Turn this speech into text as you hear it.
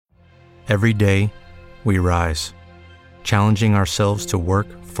Every day, we rise, challenging ourselves to work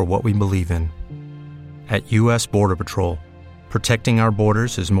for what we believe in. At U.S. Border Patrol, protecting our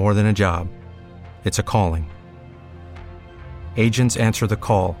borders is more than a job. It's a calling. Agents answer the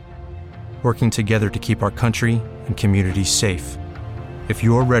call, working together to keep our country and communities safe. If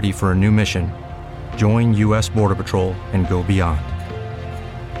you're ready for a new mission, join U.S. Border Patrol and go beyond.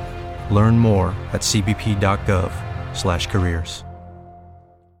 Learn more at cbp.gov/careers.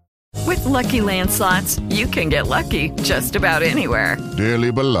 With Lucky Land Slots, you can get lucky just about anywhere.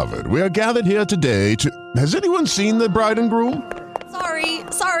 Dearly beloved, we are gathered here today to... Has anyone seen the bride and groom?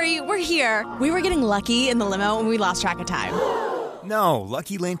 Sorry, we're here. We were getting lucky in the limo and we lost track of time. No,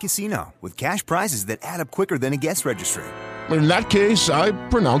 Lucky Land Casino, with cash prizes that add up quicker than a guest registry. In that case, I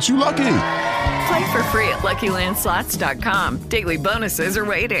pronounce you lucky. Play for free at LuckyLandSlots.com. Daily bonuses are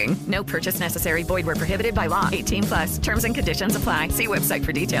waiting. No purchase necessary. Void where prohibited by law. 18+. Terms and conditions apply. See website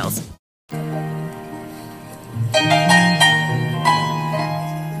for details.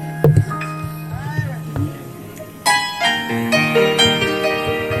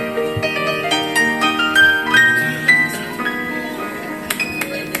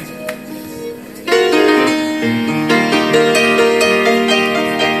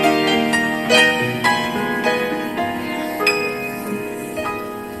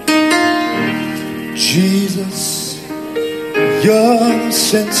 Jesus, you're the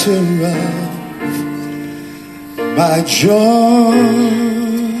center of my joy.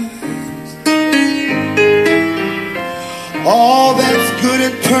 All that's good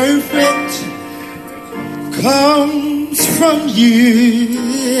and perfect comes from you.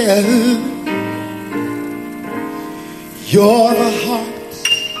 You're the heart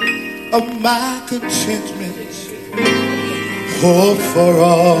of my contentment. Oh, for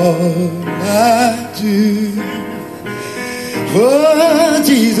all I do, oh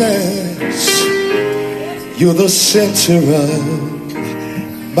Jesus, you're the center of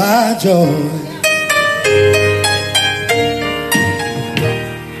my joy.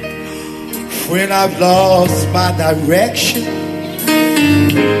 When I've lost my direction,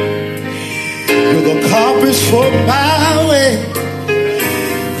 you're the compass for my way.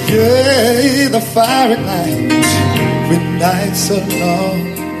 Yeah, the fire at night when nights are long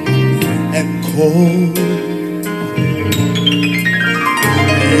and cold.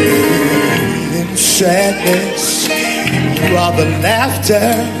 In sadness, you are the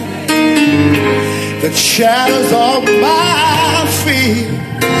laughter that shadows all my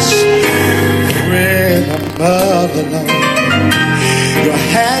fears. When I'm all alone, your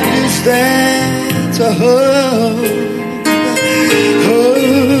hand is there to hold.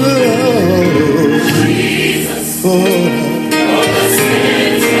 Jesus, oh, you're the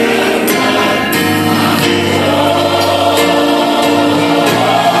center of my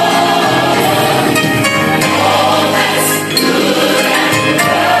all that's good and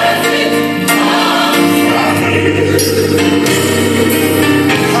perfect comes from you.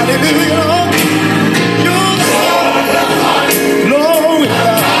 Hallelujah. You're the heart, Lord,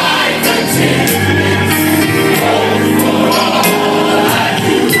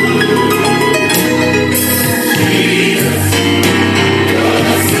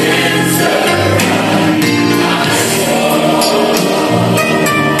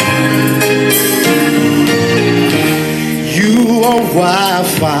 why I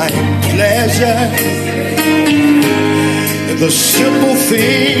find pleasure in the simple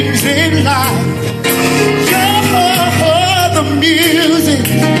things in life. You're the music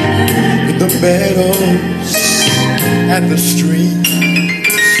in the meadows and the streams,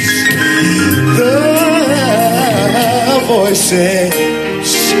 the voices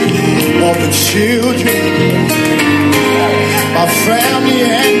of the children, my family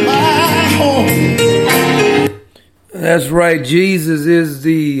and my home. That's right. Jesus is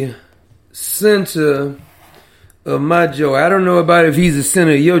the center of my joy. I don't know about if he's the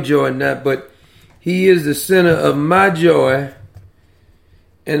center of your joy or not, but he is the center of my joy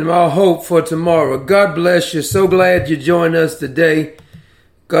and my hope for tomorrow. God bless you. So glad you joined us today.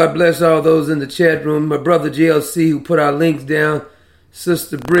 God bless all those in the chat room. My brother JLC who put our links down.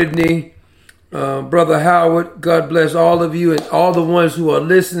 Sister Brittany, Brother Howard. God bless all of you and all the ones who are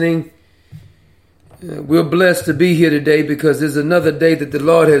listening. We're blessed to be here today because there's another day that the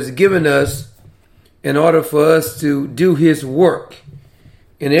Lord has given us in order for us to do his work.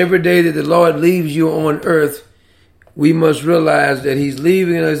 And every day that the Lord leaves you on earth, we must realize that he's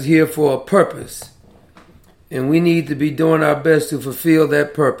leaving us here for a purpose. And we need to be doing our best to fulfill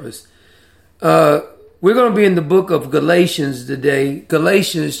that purpose. We're going to be in the book of Galatians today,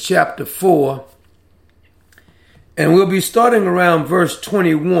 Galatians chapter 4. And we'll be starting around verse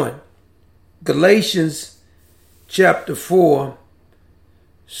 21. Galatians chapter 4,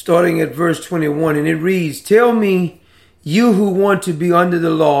 starting at verse 21, and it reads, "Tell me, you who want to be under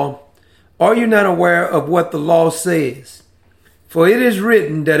the law, are you not aware of what the law says? For it is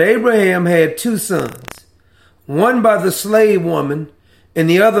written that Abraham had two sons, one by the slave woman and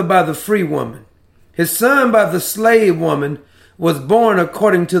the other by the free woman. His son by the slave woman was born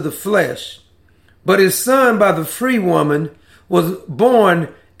according to the flesh, but his son by the free woman was born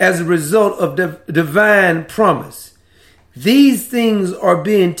as a result of divine promise. These things are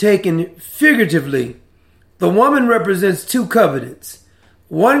being taken figuratively. The woman represents two covenants.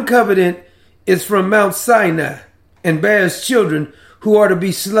 One covenant is from Mount Sinai and bears children who are to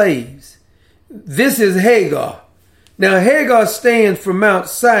be slaves. This is Hagar. Now Hagar stands for Mount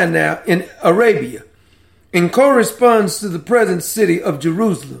Sinai in Arabia and corresponds to the present city of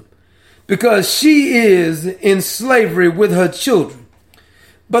Jerusalem because she is in slavery with her children.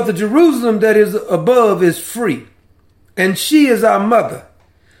 But the Jerusalem that is above is free, and she is our mother.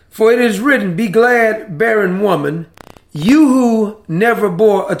 For it is written, be glad, barren woman, you who never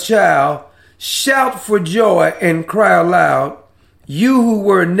bore a child, shout for joy and cry aloud, you who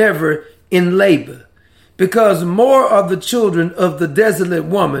were never in labor, because more are the children of the desolate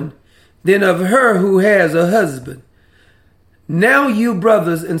woman than of her who has a husband. Now you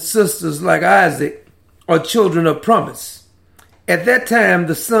brothers and sisters like Isaac are children of promise. At that time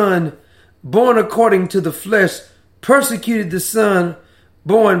the son born according to the flesh persecuted the son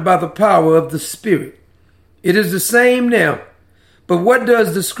born by the power of the Spirit. It is the same now. But what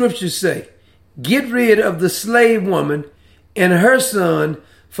does the scripture say? Get rid of the slave woman and her son,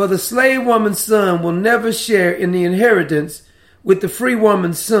 for the slave woman's son will never share in the inheritance with the free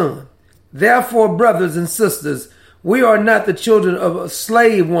woman's son. Therefore, brothers and sisters, we are not the children of a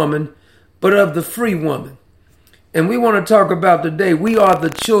slave woman, but of the free woman. And we want to talk about today, we are the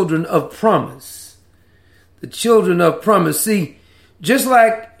children of promise. The children of promise. See, just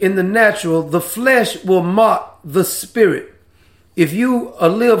like in the natural, the flesh will mock the spirit. If you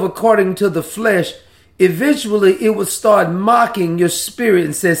live according to the flesh, eventually it will start mocking your spirit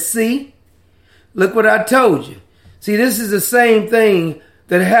and says, see, look what I told you. See, this is the same thing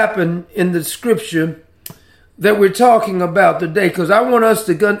that happened in the scripture that we're talking about today, because I want us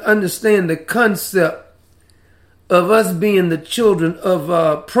to understand the concept of us being the children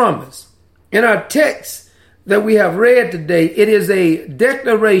of promise. In our text that we have read today, it is a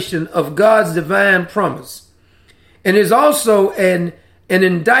declaration of God's divine promise. And is also an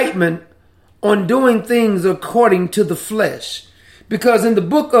indictment on doing things according to the flesh. Because in the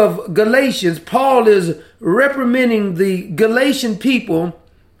book of Galatians, Paul is reprimanding the Galatian people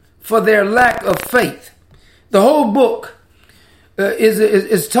for their lack of faith. The whole book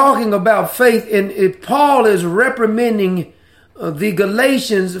is talking about faith, and Paul is reprimanding the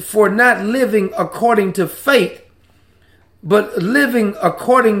Galatians for not living according to faith, but living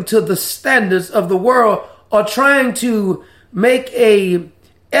according to the standards of the world, or trying to make a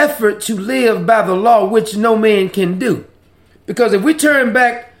effort to live by the law, which no man can do. Because if we turn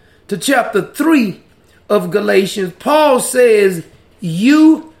back to chapter 3 of Galatians, Paul says,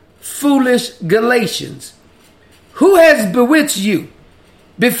 you foolish Galatians, who has bewitched you?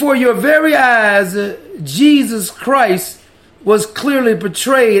 Before your very eyes, Jesus Christ was clearly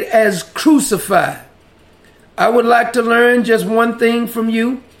portrayed as crucified. I would like to learn just one thing from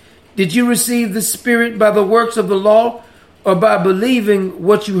you. Did you receive the Spirit by the works of the law or by believing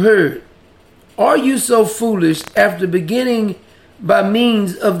what you heard? Are you so foolish after beginning by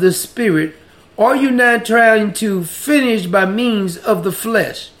means of the Spirit? Are you not trying to finish by means of the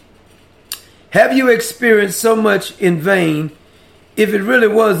flesh? Have you experienced so much in vain, if it really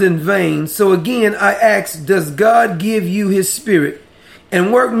was in vain? So again, I ask, does God give you his Spirit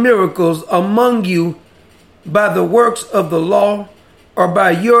and work miracles among you by the works of the law or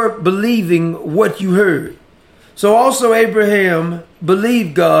by your believing what you heard? So also Abraham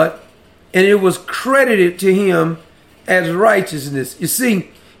believed God, and it was credited to him as righteousness. You see,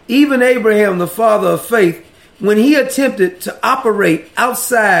 even Abraham, the father of faith, when he attempted to operate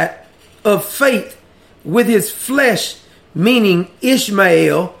outside of faith with his flesh, meaning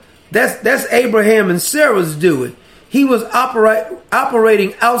Ishmael, that's Abraham and Sarah's doing. He was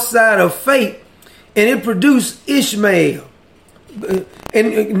operating outside of faith, and it produced Ishmael.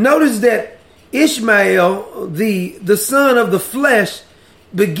 And notice that Ishmael, the son of the flesh,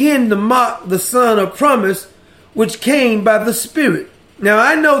 began to mock the son of promise, which came by the Spirit. Now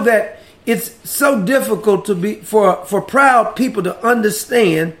I know that it's so difficult for proud people to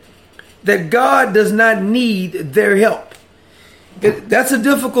understand that God does not need their help. That's a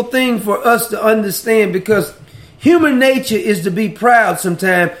difficult thing for us to understand, because human nature is to be proud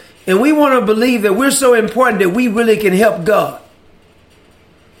sometimes, and we want to believe that we're so important that we really can help God.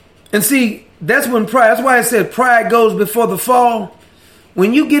 And see, that's why I said pride goes before the fall.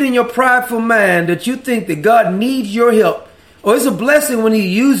 When you get in your prideful mind that you think that God needs your help, or it's a blessing when he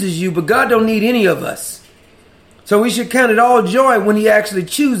uses you, but God don't need any of us. So we should count it all joy when he actually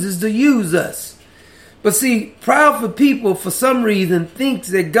chooses to use us. But see, proudful people for some reason thinks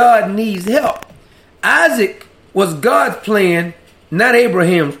that God needs help. Isaac was God's plan, not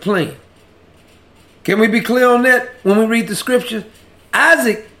Abraham's plan. Can we be clear on that when we read the scripture?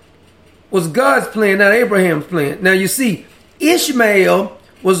 Isaac was God's plan, not Abraham's plan. Now you see, Ishmael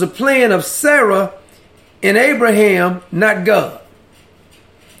was the plan of Sarah and Abraham, not God.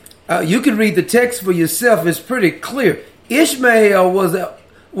 You can read the text for yourself. It's pretty clear. Ishmael was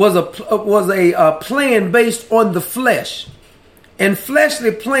a plan based on the flesh. And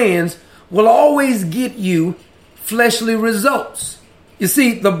fleshly plans will always get you fleshly results. You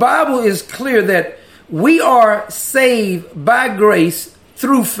see, the Bible is clear that we are saved by grace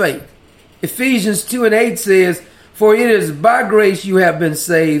through faith. Ephesians 2:8 says, "For it is by grace you have been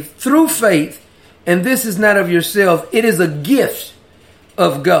saved through faith, and this is not of yourself, it is a gift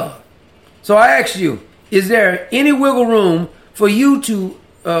of God." So I ask you, is there any wiggle room for you to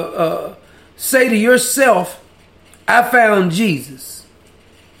say to yourself, I found Jesus?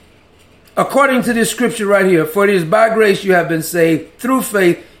 According to this scripture right here, for it is by grace you have been saved through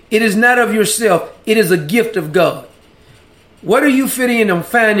faith. It is not of yourself. It is a gift of God. What do you fit in on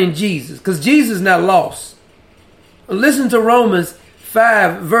finding Jesus? Because Jesus is not lost. Listen to Romans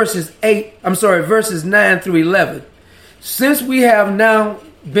 5 verses 9 through 11. Since we have now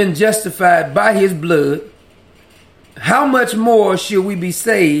been justified by his blood, how much more shall we be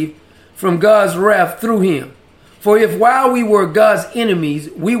saved from God's wrath through him? For if while we were God's enemies,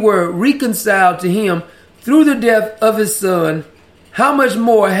 we were reconciled to him through the death of his son, how much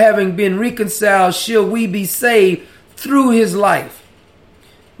more, having been reconciled, shall we be saved through his life?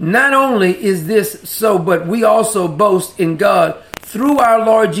 Not only is this so, but we also boast in God through our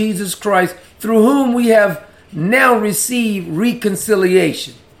Lord Jesus Christ, through whom we have now received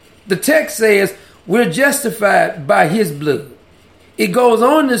reconciliation. The text says we're justified by his blood. It goes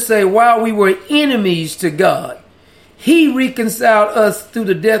on to say, while we were enemies to God, he reconciled us through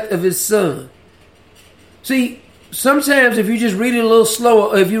the death of his son. See, sometimes if you just read it a little slower,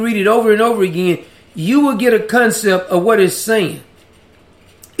 or if you read it over and over again, you will get a concept of what it's saying.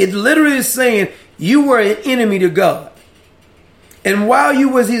 It literally is saying you were an enemy to God. And while you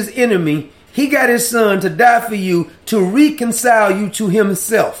was his enemy, he got his son to die for you, to reconcile you to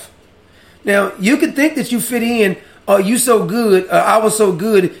himself. Now, you could think that you fit in, you so good, I was so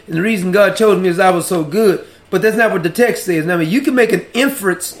good, and the reason God chose me is I was so good. But that's not what the text says. Now, I mean, you can make an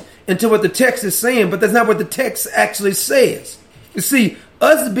inference into what the text is saying, but that's not what the text actually says. You see,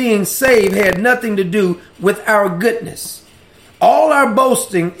 us being saved had nothing to do with our goodness. All our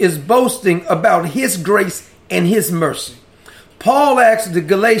boasting is boasting about his grace and his mercy. Paul asked the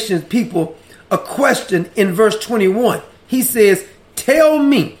Galatian people a question in verse 21. He says, tell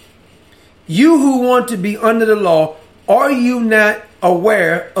me, you who want to be under the law, are you not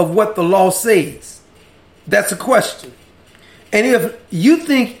aware of what the law says? That's a question. And if you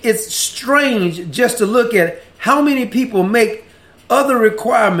think it's strange just to look at how many people make other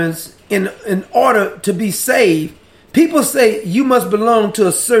requirements in order to be saved, people say you must belong to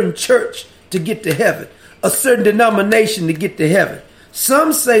a certain church to get to heaven, a certain denomination to get to heaven.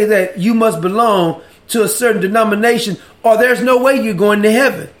 Some say that you must belong to a certain denomination or there's no way you're going to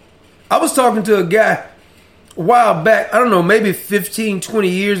heaven. I was talking to a guy a while back, I don't know, maybe 15, 20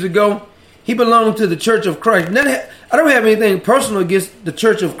 years ago. He belonged to the Church of Christ. I don't have anything personal against the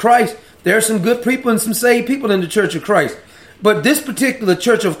Church of Christ. There are some good people and some saved people in the Church of Christ. But this particular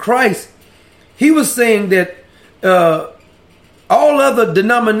Church of Christ, he was saying that all other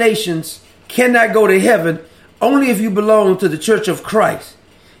denominations cannot go to heaven only if you belong to the Church of Christ.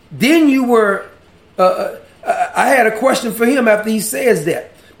 Then you were, I had a question for him after he says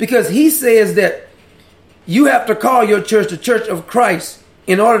that. Because he says that you have to call your church the Church of Christ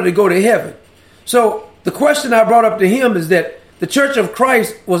in order to go to heaven. So the question I brought up to him is that the Church of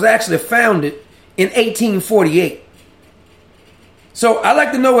Christ was actually founded in 1848. So I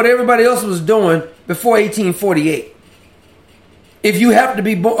like to know what everybody else was doing before 1848. If you have to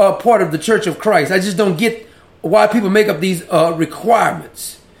be part of the Church of Christ, I just don't get why people make up these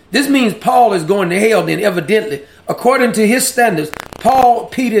requirements. This means Paul is going to hell then, evidently. According to his standards, Paul,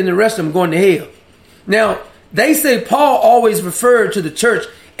 Peter, and the rest of them going to hell. Now, they say Paul always referred to the church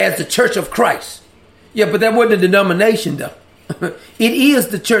as the Church of Christ. Yeah, but that wasn't a denomination, though. It is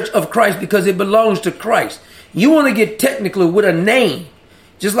the Church of Christ because it belongs to Christ. You want to get technical with a name.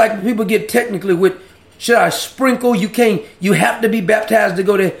 Just like people get technically with, should I sprinkle? You have to be baptized to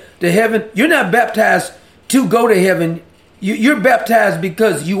go to heaven. You're not baptized to go to heaven. You're baptized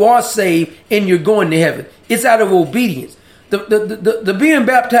because you are saved and you're going to heaven. It's out of obedience. The being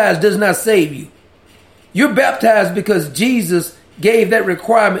baptized does not save you. You're baptized because Jesus gave that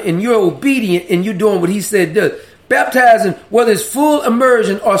requirement and you're obedient and you're doing what he said does. Baptizing, whether it's full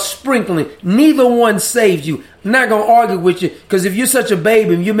immersion or sprinkling, neither one saves you. I'm not going to argue with you, because if you're such a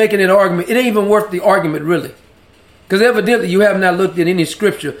baby and you're making an argument, it ain't even worth the argument, really. Because evidently you have not looked at any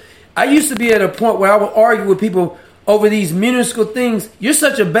scripture. I used to be at a point where I would argue with people over these minuscule things. You're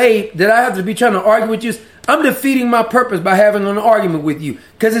such a babe that I have to be trying to argue with you. I'm defeating my purpose by having an argument with you,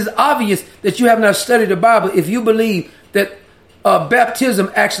 because it's obvious that you have not studied the Bible if you believe that baptism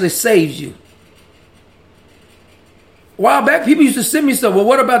actually saves you. A while back, people used to send me stuff. Well,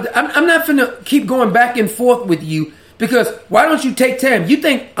 what about that? I'm not finna keep going back and forth with you, because why don't you take time? You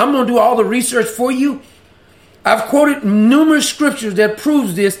think I'm going to do all the research for you? I've quoted numerous scriptures that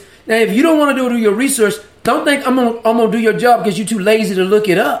proves this. Now, if you don't want to do your research, don't think I'm gonna do your job because you're too lazy to look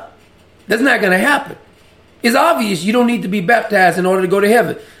it up. That's not going to happen. It's obvious you don't need to be baptized in order to go to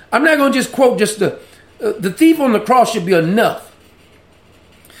heaven. I'm not going to just quote just the thief on the cross should be enough.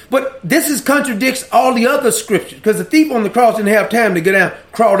 But this contradicts all the other scriptures, because the thief on the cross didn't have time to go down,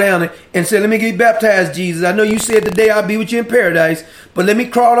 crawl down and say, let me get baptized, Jesus. I know you said today I'll be with you in paradise, but let me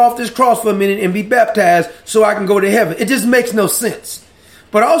crawl off this cross for a minute and be baptized so I can go to heaven. It just makes no sense.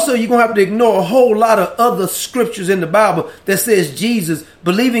 But also, you're going to have to ignore a whole lot of other scriptures in the Bible that says Jesus,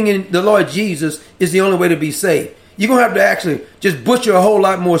 believing in the Lord Jesus, is the only way to be saved. You're going to have to actually just butcher a whole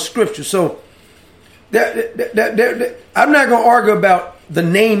lot more scripture. So I'm not going to argue about the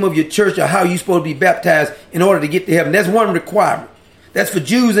name of your church or how you're supposed to be baptized in order to get to heaven. That's one requirement. That's for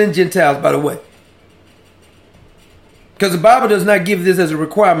Jews and Gentiles, by the way. Because the Bible does not give this as a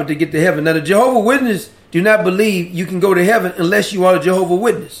requirement to get to heaven. Now, the Jehovah's Witnesses do not believe you can go to heaven unless you are a Jehovah's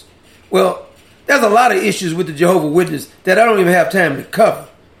Witness. Well, there's a lot of issues with the Jehovah's Witnesses that I don't even have time to cover.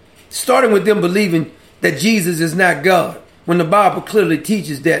 Starting with them believing that Jesus is not God, when the Bible clearly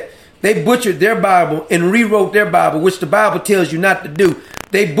teaches that. They butchered their Bible and rewrote their Bible, which the Bible tells you not to do.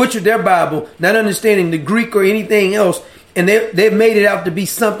 They butchered their Bible, not understanding the Greek or anything else, and they've made it out to be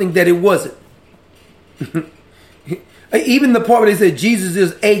something that it wasn't. Even the part where they said Jesus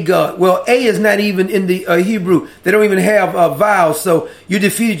is a God. Well, a is not even in the Hebrew. They don't even have vowels, so you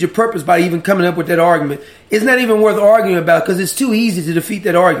defeated your purpose by even coming up with that argument. It's not even worth arguing about, because it's too easy to defeat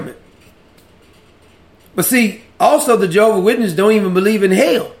that argument. But see, also the Jehovah's Witnesses don't even believe in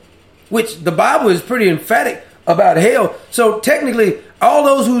hell, which the Bible is pretty emphatic about hell. So technically, all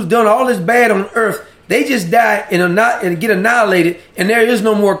those who's done all this bad on earth, they just die and get annihilated, and there is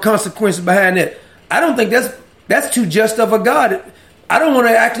no more consequences behind that. I don't think that's too just of a God. I don't want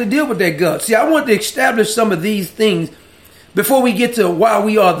to actually deal with that God. See, I want to establish some of these things before we get to why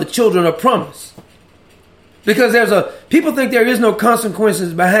we are the children of promise. Because people think there is no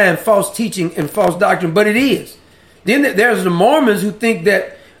consequences behind false teaching and false doctrine, but it is. Then there's the Mormons who think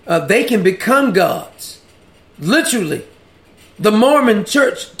that they can become gods. Literally. The Mormon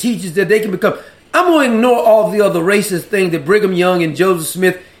church teaches that they can become. I'm going to ignore all the other racist things that Brigham Young and Joseph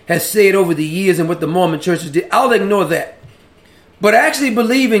Smith has said over the years and what the Mormon churches did. I'll ignore that. But actually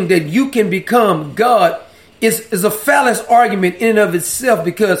believing that you can become God is a fallacious argument in and of itself,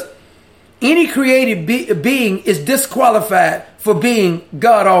 because any created being is disqualified for being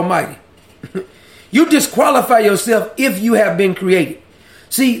God Almighty. You disqualify yourself if you have been created.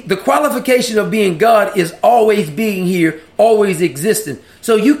 See, the qualification of being God is always being here, always existing.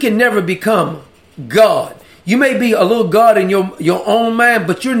 So you can never become God. You may be a little God in your own mind,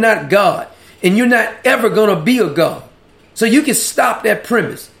 but you're not God. And you're not ever going to be a God. So you can stop that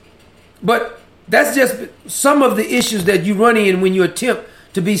premise. But that's just some of the issues that you run in when you attempt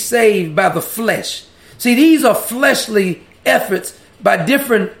to be saved by the flesh. See, these are fleshly efforts by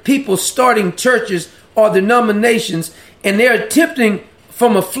different people starting churches or denominations, and they're attempting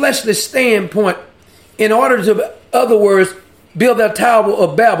from a fleshly standpoint in order to, in other words, build that Tower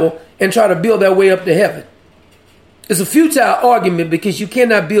of Babel and try to build their way up to heaven. It's a futile argument, because you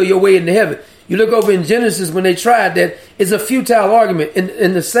cannot build your way into heaven. You look over in Genesis when they tried that, it's a futile argument.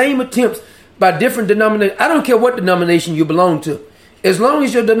 In the same attempts by different denominations, I don't care what denomination you belong to, as long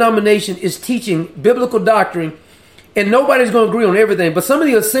as your denomination is teaching biblical doctrine, and nobody's going to agree on everything, but some of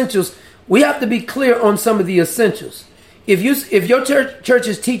the essentials, we have to be clear on some of the essentials. If your church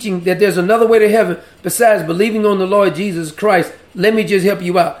is teaching that there's another way to heaven besides believing on the Lord Jesus Christ, let me just help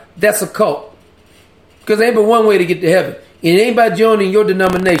you out. That's a cult. Because there ain't but one way to get to heaven. It ain't by joining your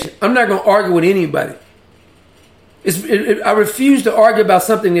denomination. I'm not going to argue with anybody. I refuse to argue about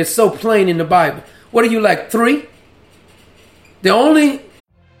something that's so plain in the Bible. What are you, like 3?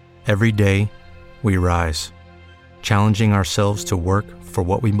 Every day, we rise, challenging ourselves to work for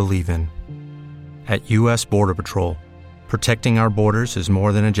what we believe in. At U.S. Border Patrol, protecting our borders is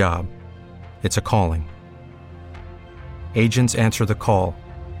more than a job. It's a calling. Agents answer the call,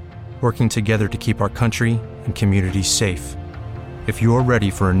 working together to keep our country and communities safe. If you're ready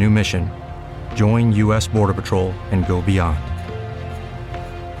for a new mission, join U.S. Border Patrol and go beyond.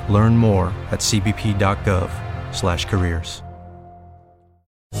 Learn more at cbp.gov/careers.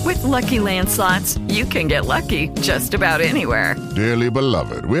 With Lucky Land Slots, you can get lucky just about anywhere. Dearly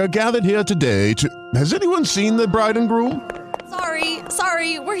beloved, we are gathered here today to... Has anyone seen the bride and groom?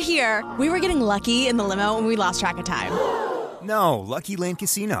 Sorry, we're here. We were getting lucky in the limo and we lost track of time. No, Lucky Land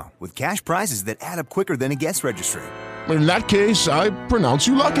Casino, with cash prizes that add up quicker than a guest registry. In that case, I pronounce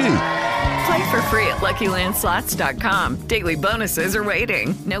you lucky. Play for free at LuckyLandSlots.com. Daily bonuses are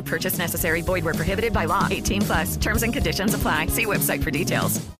waiting. No purchase necessary. Void where prohibited by law. 18+. Terms and conditions apply. See website for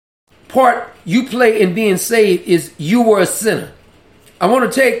details. Part you play in being saved is you were a sinner. I want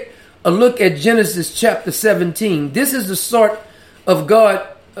to take a look at Genesis chapter 17. This is the sort of God.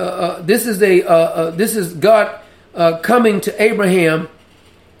 This is God coming to Abraham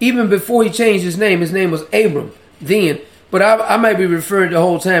even before he changed his name. His name was Abram then. But I might be referring the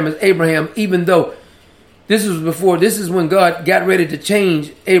whole time as Abraham, even though this was before. This is when God got ready to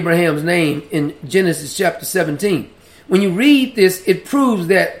change Abraham's name in Genesis chapter 17. When you read this, it proves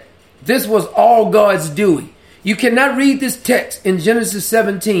that this was all God's doing. You cannot read this text in Genesis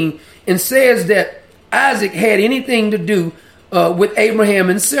 17 and says that Isaac had anything to do with Abraham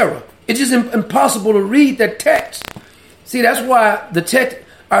and Sarah. It's just impossible to read that text. See, that's why the text,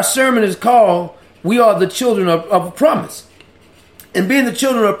 our sermon is called, "We are the children of promise." And being the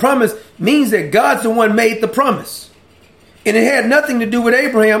children of promise means that God's the one made the promise. And it had nothing to do with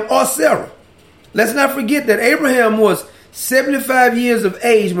Abraham or Sarah. Let's not forget that Abraham was 75 years of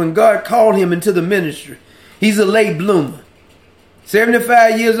age when God called him into the ministry. He's a late bloomer.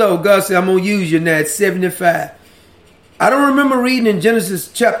 75 years old, God said, "I'm going to use you now at 75. I don't remember reading in Genesis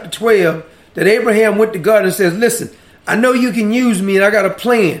chapter 12 that Abraham went to God and says, "Listen, I know you can use me and I got a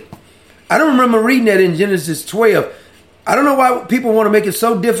plan." I don't remember reading that in Genesis 12. I don't know why people want to make it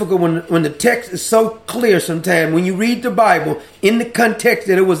so difficult when the text is so clear sometimes. When you read the Bible in the context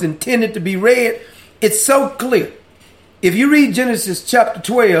that it was intended to be read, it's so clear. If you read Genesis chapter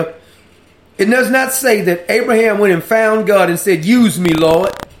 12, it does not say that Abraham went and found God and said, "Use me,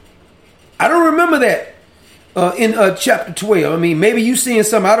 Lord." I don't remember that in chapter 12. I mean, maybe you seeing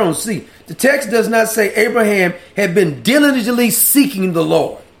something I don't see. The text does not say Abraham had been diligently seeking the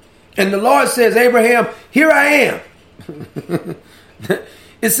Lord. And the Lord says, "Abraham, here I am."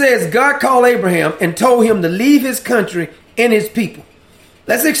 It says God called Abraham and told him to leave his country and his people.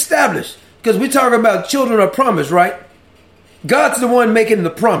 Let's establish, because we're talking about children of promise, right? God's the one making the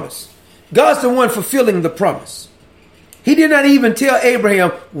promise. God's the one fulfilling the promise. He did not even tell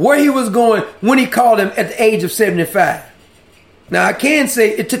Abraham where he was going when he called him at the age of 75. Now, I can say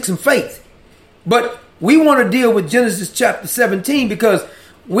it took some faith, but we want to deal with Genesis chapter 17 because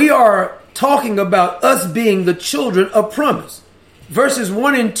we are talking about us being the children of promise. Verses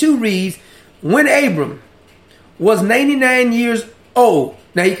 1 and 2 reads, "When Abram was 99 years old."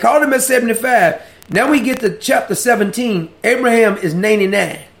 Now, he called him at 75. Now we get to chapter 17. Abraham is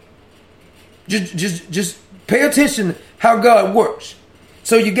 99. Just pay attention how God works.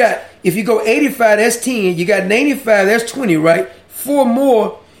 So you got, if you go 85, that's 10. You got 95, that's 20, right? 4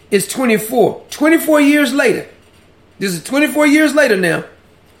 more is 24. 24 years later. This is 24 years later now.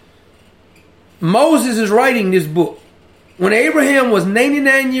 Moses is writing this book. When Abraham was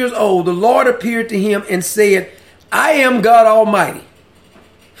 99 years old, the Lord appeared to him and said, "I am God Almighty."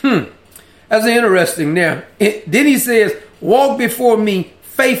 That's interesting now. Then he says, "Walk before me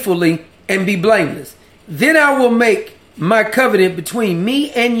faithfully and be blameless. Then I will make my covenant between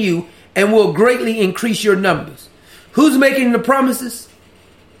me and you and will greatly increase your numbers." Who's making the promises?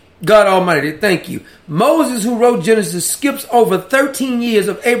 God Almighty. Thank you. Moses, who wrote Genesis, skips over 13 years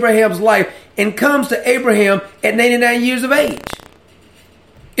of Abraham's life and comes to Abraham at 99 years of age.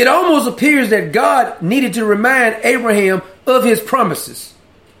 It almost appears that God needed to remind Abraham of his promises.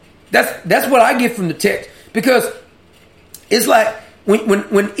 That's what I get from the text, because it's like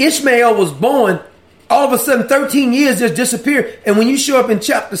when Ishmael was born, all of a sudden 13 years just disappeared. And when you show up in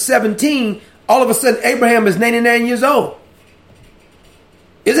chapter 17, all of a sudden Abraham is 99 years old.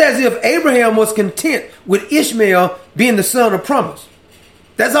 It's as if Abraham was content with Ishmael being the son of promise.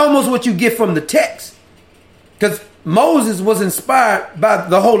 That's almost what you get from the text, because Moses was inspired by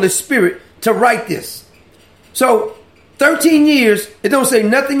the Holy Spirit to write this. So 13 years, it don't say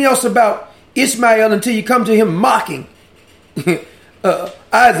nothing else about Ishmael until you come to him mocking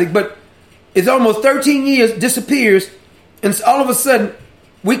Isaac. But it's almost 13 years, disappears, and all of a sudden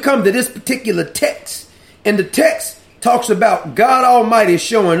we come to this particular text. And the text talks about God Almighty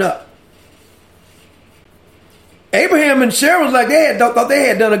showing up. Abraham and Sarah was like thought they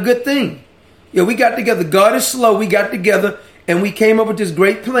had done a good thing. Yeah, we got together. God is slow. We got together and we came up with this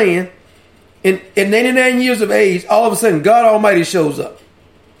great plan. And at 99 years of age, all of a sudden, God Almighty shows up.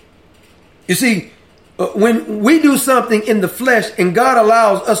 You see, when we do something in the flesh and God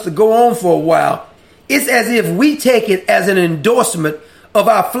allows us to go on for a while, it's as if we take it as an endorsement of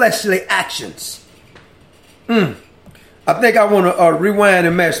our fleshly actions. I think I want to rewind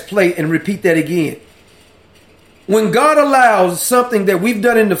and mash play and repeat that again. When God allows something that we've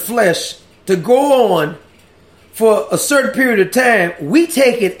done in the flesh to go on for a certain period of time, we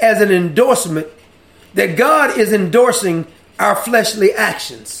take it as an endorsement that God is endorsing our fleshly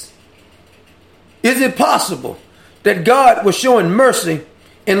actions. Is it possible that God was showing mercy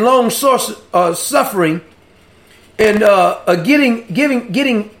and long suffering and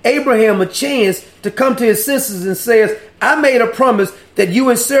getting Abraham a chance to come to his senses and says, I made a promise that you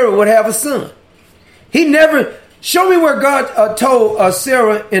and Sarah would have a son? He never... Show me where God told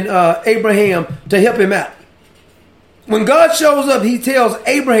Sarah and Abraham to help him out. When God shows up, he tells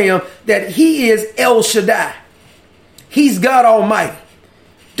Abraham that he is El Shaddai. He's God Almighty.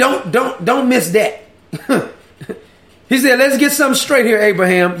 Don't miss that. He said, let's get something straight here,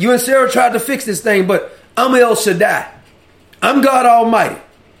 Abraham. You and Sarah tried to fix this thing, but I'm El Shaddai. I'm God Almighty.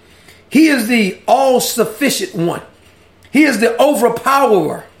 He is the all-sufficient one. He is the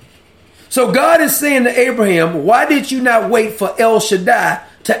overpowerer. So God is saying to Abraham, why did you not wait for El Shaddai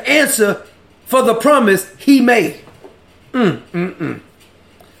to answer for the promise he made? You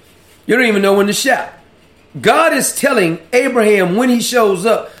don't even know when to shout. God is telling Abraham when he shows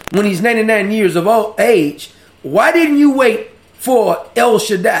up, when he's 99 years of age, why didn't you wait for El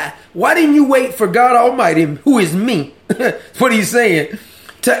Shaddai? Why didn't you wait for God Almighty, who is me? That's what he's saying,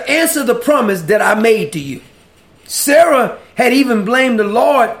 to answer the promise that I made to you. Sarah had even blamed the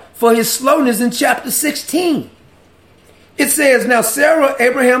Lord for his slowness in chapter 16. It says, now Sarah,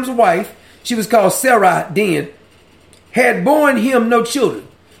 Abraham's wife, she was called Sarai then, had borne him no children.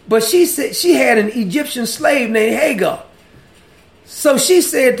 But she said she had an Egyptian slave named Hagar. So she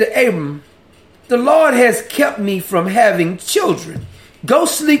said to Abram, the Lord has kept me from having children. Go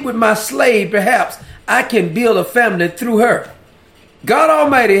sleep with my slave. Perhaps I can build a family through her. God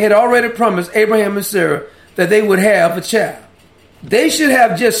Almighty had already promised Abraham and Sarah that they would have a child. They should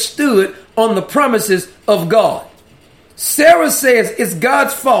have just stood on the promises of God. Sarah says it's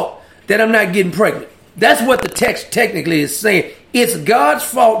God's fault that I'm not getting pregnant. That's what the text technically is saying. It's God's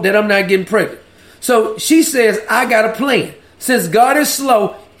fault that I'm not getting pregnant. So she says, I got a plan. Since God is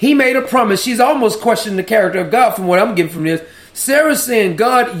slow, he made a promise. She's almost questioning the character of God from what I'm getting from this. Sarah's saying,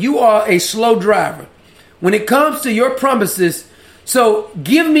 God, you are a slow driver when it comes to your promises. So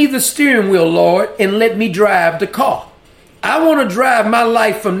give me the steering wheel, Lord, and let me drive the car. I want to drive my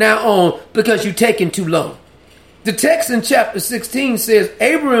life from now on because you're taking too long. The text in chapter 16 says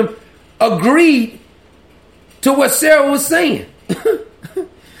Abraham agreed to what Sarah was saying.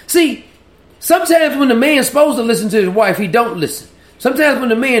 See, sometimes when the man's supposed to listen to his wife, he don't listen. Sometimes when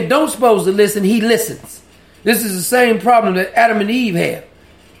the man don't supposed to listen, he listens. This is the same problem that Adam and Eve have.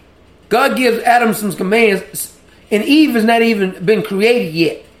 God gives Adam some commands, and Eve has not even been created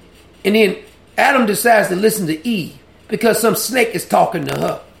yet. And then Adam decides to listen to Eve because some snake is talking to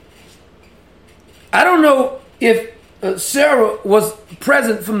her. I don't know if Sarah was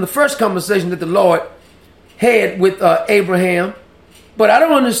present from the first conversation that the Lord had with Abraham, but I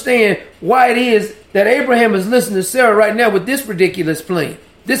don't understand why it is that Abraham is listening to Sarah right now with this ridiculous plan,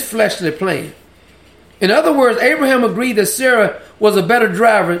 this fleshly plan. In other words, Abraham agreed that Sarah was a better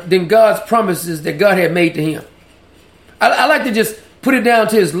driver than God's promises that God had made to him. I like to just put it down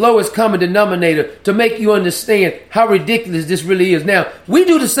to its lowest common denominator to make you understand how ridiculous this really is. Now, we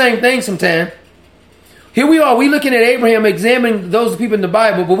do the same thing sometimes. Here we are, we looking at Abraham, examining those people in the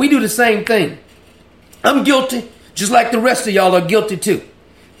Bible, but we do the same thing. I'm guilty, just like the rest of y'all are guilty too.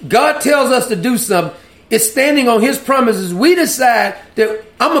 God tells us to do something. It's standing on his promises. We decide that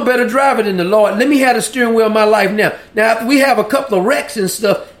I'm a better driver than the Lord. Let me have the steering wheel of my life now. Now, after we have a couple of wrecks and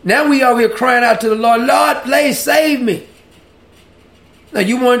stuff, now we are here crying out to the Lord, Lord, please save me. Now,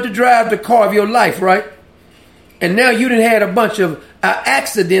 you wanted to drive the car of your life, right? And now you done had a bunch of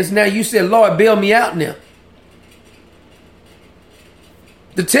accidents. Now you said, Lord, bail me out now.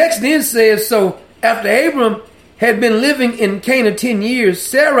 The text then says, so after Abram had been living in Canaan 10 years,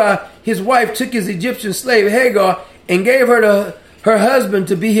 Sarah, his wife, took his Egyptian slave Hagar and gave her to her husband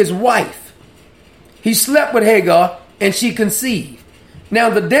to be his wife. He slept with Hagar and she conceived. Now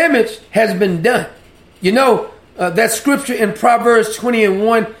the damage has been done. You know, that scripture in Proverbs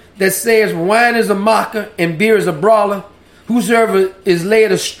 20:1 that says, wine is a mocker and beer is a brawler. Whosoever is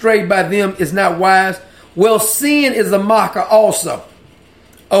led astray by them is not wise. Well, sin is a mocker also.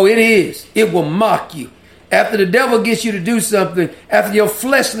 Oh, it is. It will mock you. After the devil gets you to do something, after your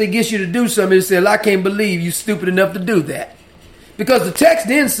fleshly gets you to do something, it says, I can't believe you stupid enough to do that. Because the text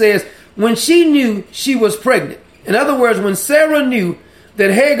then says, when she knew she was pregnant. In other words, when Sarah knew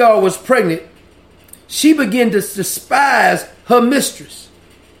that Hagar was pregnant, she began to despise her mistress.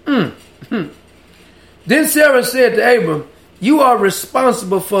 Then Sarah said to Abram, you are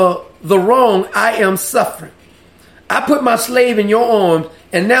responsible for the wrong I am suffering. I put my slave in your arms,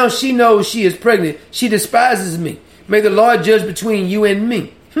 and now she knows she is pregnant. She despises me. May the Lord judge between you and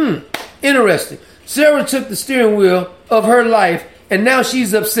me. Interesting. Sarah took the steering wheel of her life, and now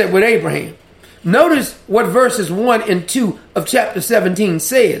she's upset with Abraham. Notice what verses 1 and 2 of chapter 17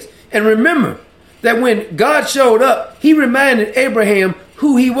 says. And remember that when God showed up, he reminded Abraham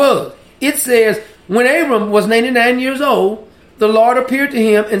who he was. It says, when Abram was 99 years old, the Lord appeared to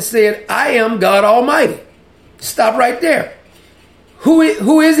him and said, I am God Almighty. Stop right there. Who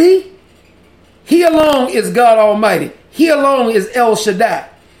is he? He alone is God Almighty. He alone is El Shaddai.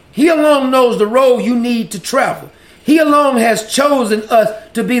 He alone knows the road you need to travel. He alone has chosen us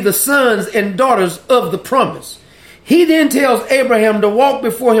to be the sons and daughters of the promise. He then tells Abraham to walk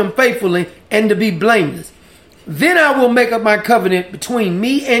before him faithfully and to be blameless. Then I will make up my covenant between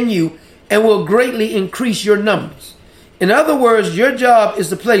me and you and will greatly increase your numbers. In other words, your job is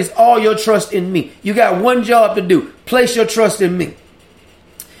to place all your trust in me. You got one job to do. Place your trust in me.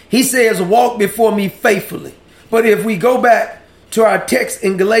 He says, walk before me faithfully. But if we go back to our text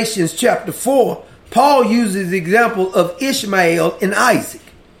in Galatians chapter 4, Paul uses the example of Ishmael and Isaac.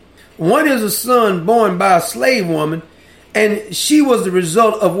 One is a son born by a slave woman, and she was the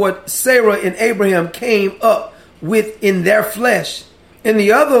result of what Sarah and Abraham came up with in their flesh. And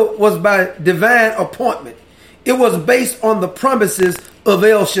the other was by divine appointment. It was based on the promises of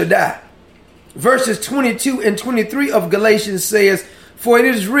El Shaddai. Verses 22 and 23 of Galatians says, for it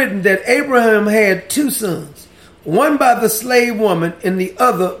is written that Abraham had two sons, one by the slave woman and the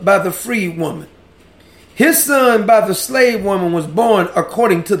other by the free woman. His son by the slave woman was born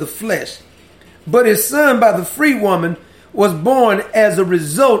according to the flesh, but his son by the free woman was born as a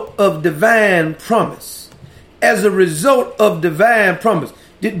result of divine promise. As a result of divine promise.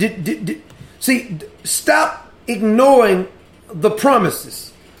 See, stop ignoring the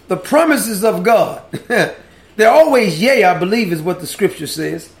promises. The promises of God. They're always yea, I believe is what the scripture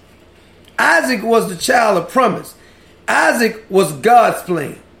says. Isaac was the child of promise. Isaac was God's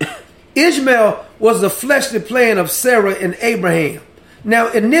plan. Ishmael was the fleshly plan of Sarah and Abraham.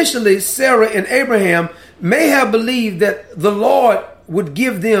 Now, initially, Sarah and Abraham may have believed that the Lord would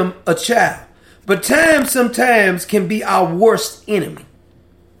give them a child. But time sometimes can be our worst enemy.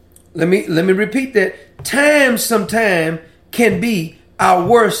 Let me repeat that. Time sometimes can be our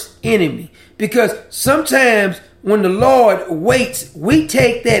worst enemy. Because sometimes when the Lord waits, we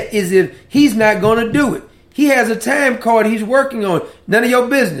take that as if he's not going to do it. He has a time card he's working on. None of your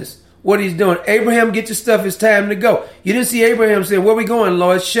business what he's doing. Abraham, get your stuff. It's time to go. You didn't see Abraham saying, where we going,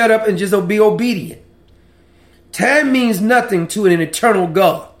 Lord? Shut up and just be obedient. Time means nothing to an eternal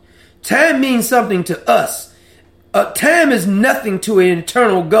God. Time means something to us. Time is nothing to an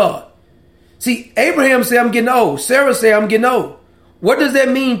eternal God. See, Abraham said, I'm getting old. Sarah said, I'm getting old. What does that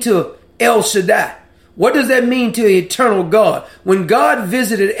mean to El Shaddai? What does that mean to the eternal God? When God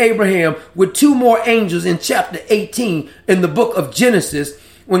visited Abraham with two more angels in chapter 18 in the book of Genesis,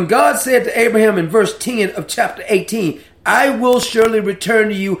 when God said to Abraham in verse 10 of chapter 18, I will surely return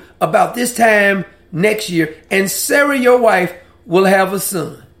to you about this time next year, and Sarah, your wife, will have a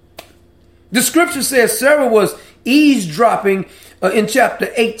son. The scripture says Sarah was eavesdropping in chapter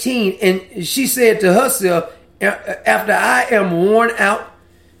 18, and she said to herself, after I am worn out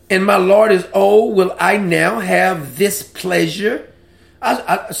and my Lord is old, will I now have this pleasure?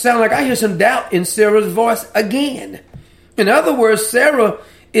 I sound like I hear some doubt in Sarah's voice again. In other words, Sarah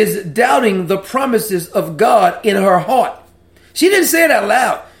is doubting the promises of God in her heart. She didn't say it out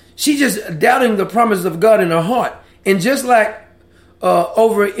loud. She's just doubting the promises of God in her heart. And just like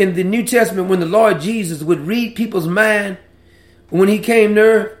over in the New Testament, when the Lord Jesus would read people's mind, when he came to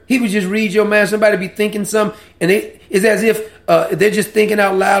earth, he would just read your mind. Somebody be thinking something, and it's as if they're just thinking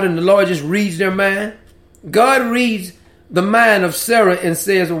out loud, and the Lord just reads their mind. God reads the mind of Sarah and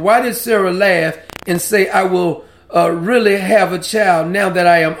says, why did Sarah laugh and say, I will really have a child now that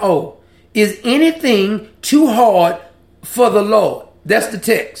I am old. Is anything too hard for the Lord? That's the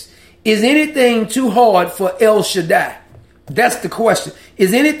text. Is anything too hard for El Shaddai? That's the question.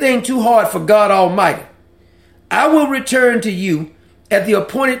 Is anything too hard for God Almighty? I will return to you at the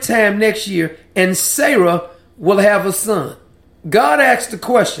appointed time next year, and Sarah will have a son. God asked the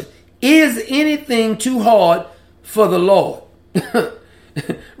question, is anything too hard for the Lord?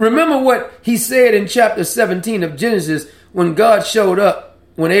 Remember what he said in chapter 17 of Genesis when God showed up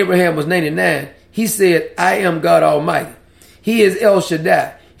when Abraham was 99. He said, I am God Almighty. He is El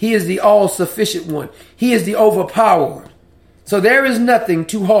Shaddai. He is the all-sufficient one. He is the overpowerer. So there is nothing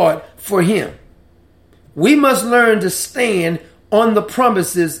too hard for him. We must learn to stand on the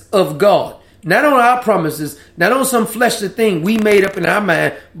promises of God. Not on our promises, not on some fleshly thing we made up in our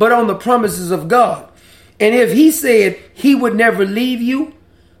mind, but on the promises of God. And if he said he would never leave you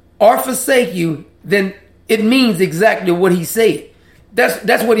or forsake you, then it means exactly what he said.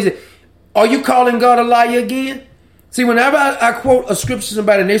 That's what he said. Are you calling God a liar again? See, whenever I quote a scripture to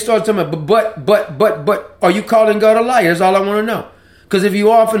somebody and they start talking about, but, are you calling God a liar? That's all I want to know. Because if you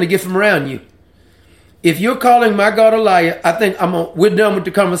are, I'm finna get from around you. If you're calling my God a liar, I think we're done with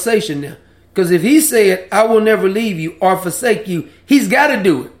the conversation now. Because if he said, I will never leave you or forsake you, he's got to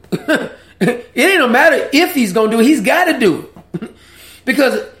do it. It ain't no matter if he's going to do it. He's got to do it.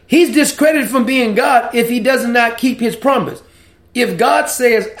 Because he's discredited from being God if he does not keep his promise. If God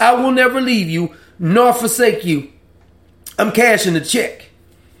says, I will never leave you nor forsake you, I'm cashing the check.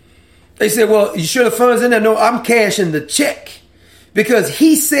 They said, well, you sure the funds in there? No, I'm cashing the check. Because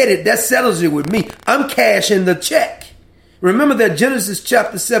he said it, that settles it with me. I'm cashing the check. Remember that Genesis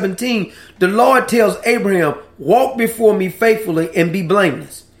chapter 17, the Lord tells Abraham, walk before me faithfully and be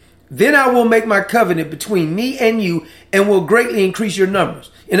blameless. Then I will make my covenant between me and you and will greatly increase your numbers.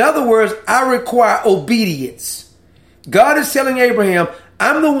 In other words, I require obedience. God is telling Abraham,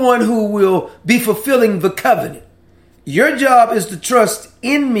 I'm the one who will be fulfilling the covenant. Your job is to trust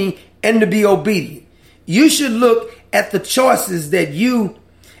in me and to be obedient. You should look at the choices that you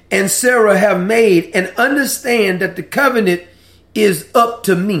and Sarah have made and understand that the covenant is up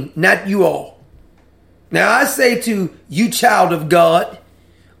to me, not you all. Now I say to you, child of God,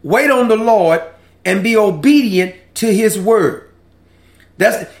 wait on the Lord and be obedient to his word.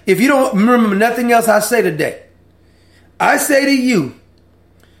 That's if you don't remember nothing else I say today. I say to you,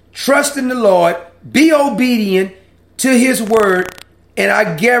 trust in the Lord, be obedient to his word, and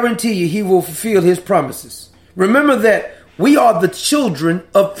I guarantee you he will fulfill his promises. Remember that we are the children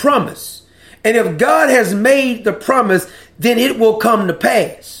of promise. And if God has made the promise, then it will come to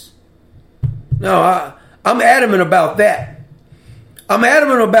pass. No, I'm adamant about that. I'm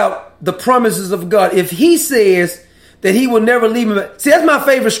adamant about the promises of God. If he says that he will never leave me. See, that's my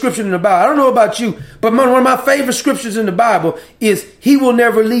favorite scripture in the Bible. I don't know about you, but one of my favorite scriptures in the Bible is he will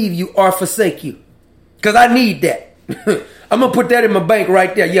never leave you or forsake you. Because I need that. I'm going to put that in my bank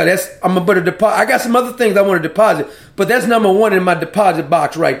right there. Yeah, I'm going to put a deposit. I got some other things I want to deposit, but that's number one in my deposit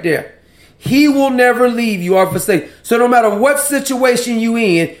box right there. He will never leave you or forsake. So no matter what situation you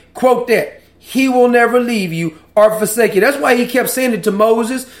in, quote that. He will never leave you or forsake you. That's why he kept saying it to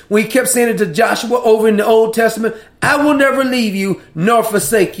Moses, when he kept saying it to Joshua over in the Old Testament. I will never leave you nor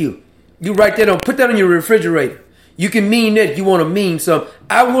forsake you. You write that on, put that on your refrigerator. You can mean that if you want to mean something.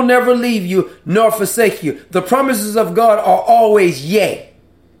 I will never leave you nor forsake you. The promises of God are always yea.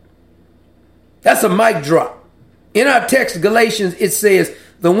 That's a mic drop. In our text, Galatians, it says,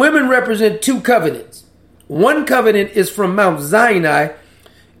 the women represent two covenants. One covenant is from Mount Sinai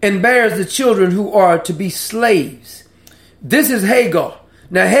and bears the children who are to be slaves. This is Hagar.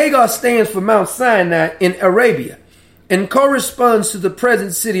 Now, Hagar stands for Mount Sinai in Arabia and corresponds to the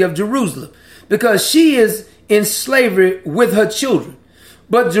present city of Jerusalem because she is in slavery with her children.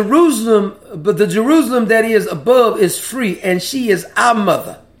 But the Jerusalem that is above is free, and she is our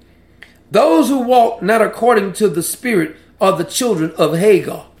mother. Those who walk not according to the Spirit are the children of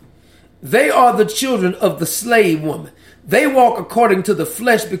Hagar. They are the children of the slave woman. They walk according to the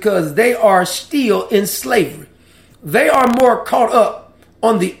flesh because they are still in slavery. They are more caught up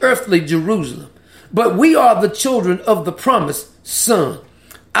on the earthly Jerusalem. But we are the children of the promised son.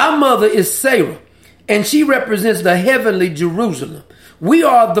 Our mother is Sarah, and she represents the heavenly Jerusalem. We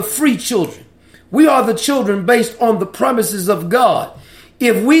are the free children. We are the children based on the promises of God.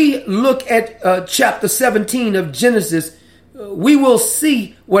 If we look at chapter 17 of Genesis, we will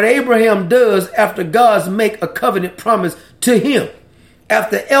see what Abraham does after God make a covenant promise to him.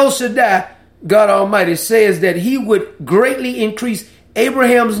 After El Shaddai, God Almighty, says that he would greatly increase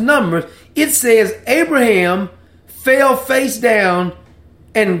Abraham's numbers, it says Abraham fell face down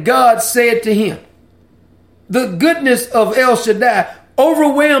and God said to him. the goodness of El Shaddai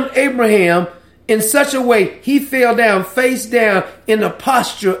overwhelmed Abraham in such a way he fell down face down in a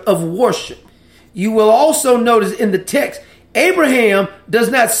posture of worship. You will also notice in the text, Abraham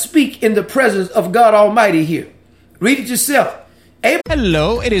does not speak in the presence of God Almighty here. Read it yourself.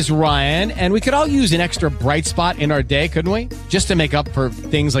 Hello, it is Ryan, and we could all use an extra bright spot in our day, couldn't we? Just to make up for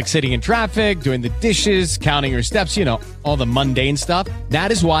things like sitting in traffic, doing the dishes, counting your steps, all the mundane stuff.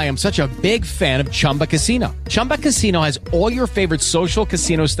 That is why I'm such a big fan of Chumba Casino. Chumba Casino has all your favorite social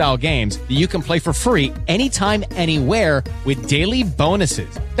casino-style games that you can play for free anytime, anywhere with daily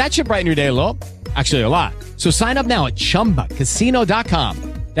bonuses. That should brighten your day a little. Actually, a lot. So sign up now at ChumbaCasino.com.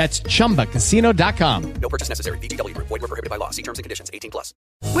 That's ChumbaCasino.com. No purchase necessary. VGW Group. Void where prohibited by law. See terms and conditions. 18+.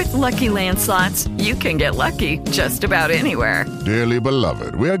 With Lucky Land Slots, you can get lucky just about anywhere. Dearly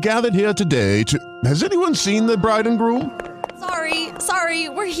beloved, we are gathered here today to... Has anyone seen the bride and groom? Sorry,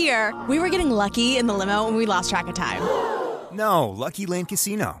 we're here. We were getting lucky in the limo and we lost track of time. No, Lucky Land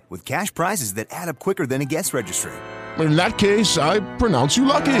Casino, with cash prizes that add up quicker than a guest registry. In that case, I pronounce you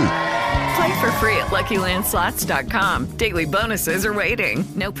lucky. Play for free at LuckyLandSlots.com. Daily bonuses are waiting.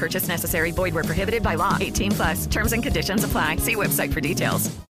 No purchase necessary. Void where prohibited by law. 18+. Terms and conditions apply. See website for details.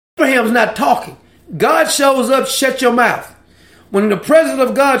 Abraham's not talking. God shows up, shut your mouth. When the presence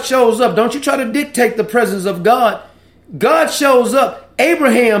of God shows up, don't you try to dictate the presence of God. God shows up.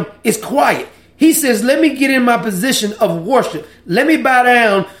 Abraham is quiet. He says, let me get in my position of worship. Let me bow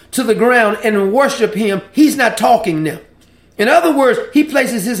down to the ground and worship him. He's not talking now. In other words, he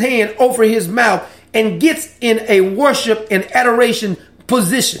places his hand over his mouth and gets in a worship and adoration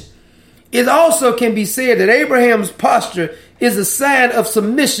position. It also can be said that Abraham's posture is a sign of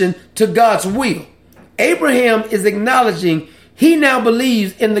submission to God's will. Abraham is acknowledging he now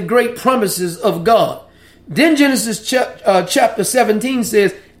believes in the great promises of God. Then Genesis chapter 17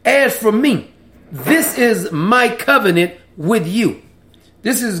 says, as for me, this is my covenant with you.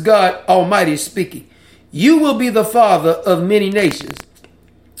 This is God Almighty speaking. You will be the father of many nations.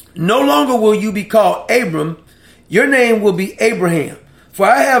 No longer will you be called Abram. Your name will be Abraham. For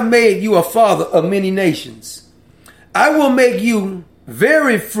I have made you a father of many nations. I will make you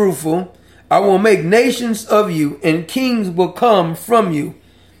very fruitful. I will make nations of you, and kings will come from you.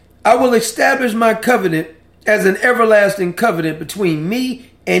 I will establish my covenant as an everlasting covenant between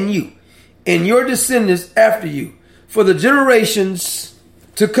me and you, and your descendants after you, for the generations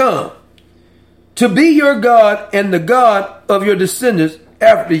to come, to be your God and the God of your descendants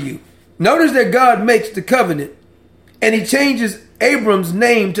after you. Notice that God makes the covenant, and he changes Abram's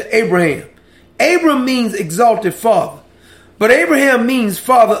name to Abraham. Abram means exalted father, but Abraham means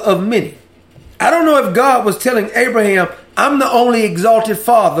father of many. I don't know if God was telling Abraham, I'm the only exalted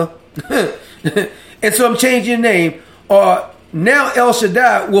father, and so I'm changing your name, or now El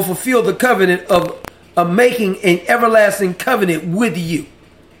Shaddai will fulfill the covenant of making an everlasting covenant with you.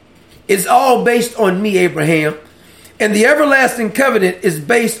 It's all based on me, Abraham, and the everlasting covenant is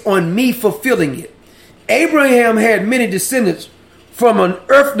based on me fulfilling it. Abraham had many descendants from an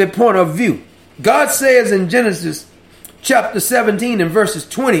earthly point of view. God says in Genesis chapter 17 and verses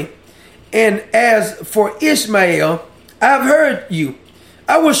 20, and as for Ishmael, I have heard you.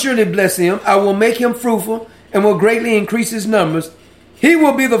 I will surely bless him. I will make him fruitful and will greatly increase his numbers. He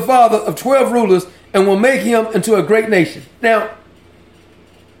will be the father of 12 rulers and will make him into a great nation. Now,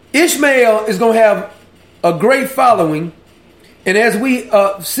 Ishmael is going to have a great following. And as we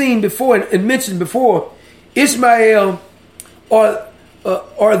seen before and mentioned before, Ishmael is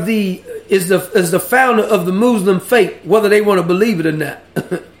the founder of the Muslim faith, whether they want to believe it or not.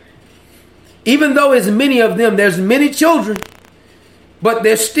 Even though it's many of them, there's many children, but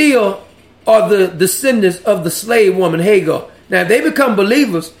they still are the descendants of the slave woman Hagar. Now, if they become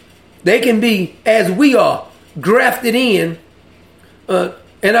believers, they can be, as we are, grafted in, and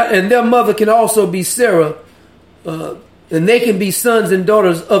their mother can also be Sarah, and they can be sons and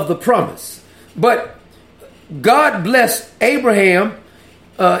daughters of the promise. But God blessed Abraham,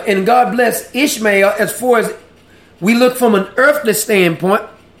 and God blessed Ishmael as far as we look from an earthly standpoint.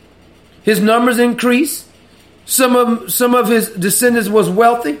 His numbers increased. Some of his descendants was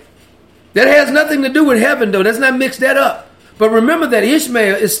wealthy. That has nothing to do with heaven, though. Let's not mix that up. But remember that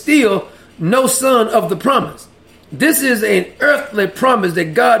Ishmael is still no son of the promise. This is an earthly promise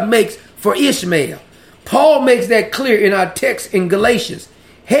that God makes for Ishmael. Paul makes that clear in our text in Galatians.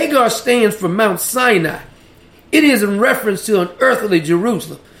 Hagar stands for Mount Sinai. It is in reference to an earthly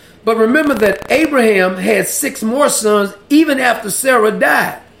Jerusalem. But remember that Abraham had 6 more sons even after Sarah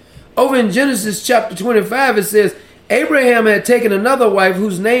died. Over in Genesis chapter 25, it says, Abraham had taken another wife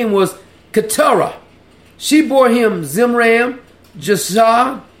whose name was Keturah. She bore him Zimram,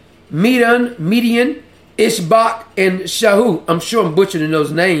 Jasar, Midian, Ishbak and Shahu. I'm sure I'm butchering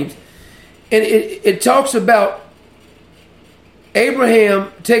those names. And it talks about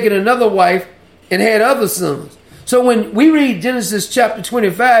Abraham taking another wife and had other sons. So when we read Genesis chapter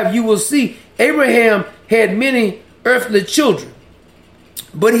 25, you will see Abraham had many earthly children,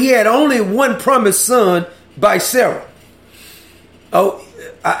 but he had only one promised son by Sarah. Oh,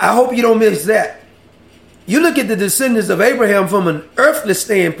 I hope you don't miss that. You look at the descendants of Abraham from an earthly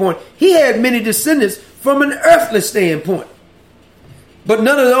standpoint, he had many descendants from an earthly standpoint. But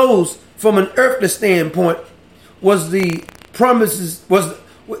none of those from an earthly standpoint was the promises,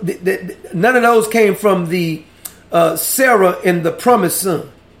 none of those came from the Sarah and the promised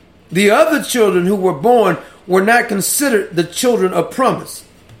son. The other children who were born were not considered the children of promise.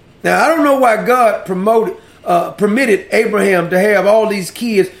 Now, I don't know why God permitted Abraham to have all these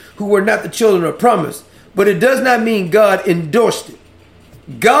kids who were not the children of promise, but it does not mean God endorsed it.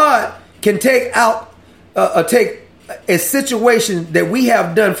 God can take a situation that we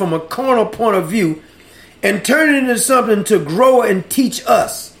have done from a carnal point of view and turn it into something to grow and teach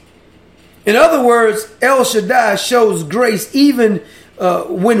us. In other words, El Shaddai shows grace even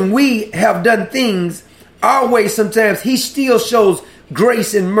when we have done things our way. Sometimes he still shows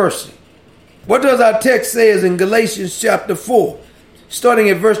grace and mercy. What does our text say in Galatians chapter 4, starting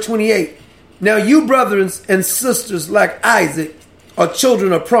at verse 28? Now you brothers and sisters like Isaac are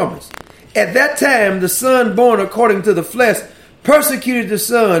children of promise. At that time, the son born according to the flesh persecuted the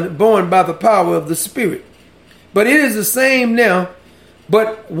son born by the power of the Spirit. But it is the same now.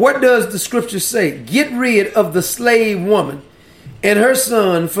 But what does the scripture say? Get rid of the slave woman and her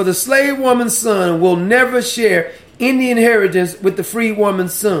son, for the slave woman's son will never share in the inheritance with the free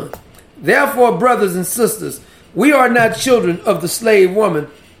woman's son. Therefore, brothers and sisters, we are not children of the slave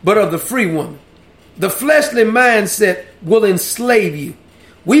woman, but of the free woman. The fleshly mindset will enslave you.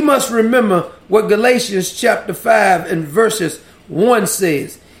 We must remember what Galatians chapter 5 and verses 1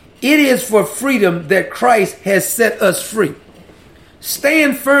 says. It is for freedom that Christ has set us free.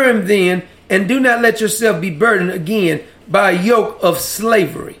 Stand firm then, and do not let yourself be burdened again by a yoke of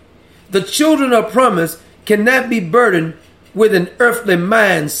slavery. The children of promise cannot be burdened with an earthly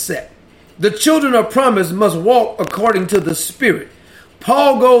mindset. The children of promise must walk according to the Spirit.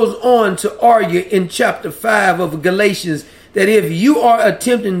 Paul goes on to argue in chapter 5 of Galatians that if you are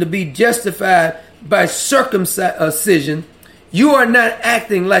attempting to be justified by circumcision, you are not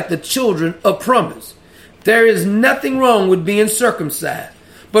acting like the children of promise. There is nothing wrong with being circumcised.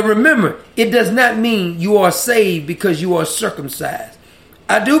 But remember, it does not mean you are saved because you are circumcised.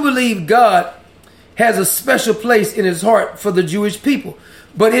 I do believe God has a special place in his heart for the Jewish people,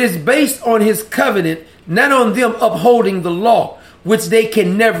 but it is based on his covenant, not on them upholding the law, which they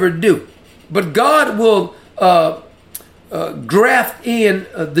can never do. But God will graft in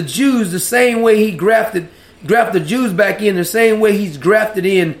the Jews the same way he grafted the Jews back in, the same way he's grafted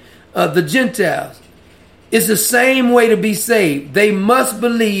in the Gentiles. It's the same way to be saved. They must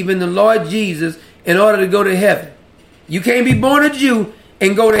believe in the Lord Jesus in order to go to heaven. You can't be born a Jew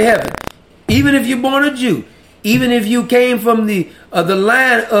and go to heaven. Even if you're born a Jew, even if you came from the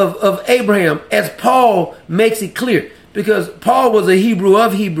line of Abraham, as Paul makes it clear, because Paul was a Hebrew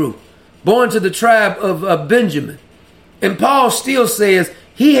of Hebrew, born to the tribe of Benjamin. And Paul still says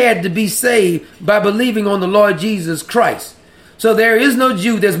he had to be saved by believing on the Lord Jesus Christ. So there is no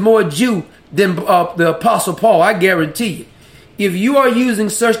Jew that's more Jew than the Apostle Paul, I guarantee you. If you are using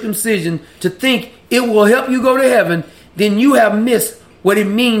circumcision to think it will help you go to heaven, then you have missed what it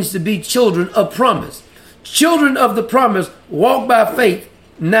means to be children of promise. Children of the promise walk by faith,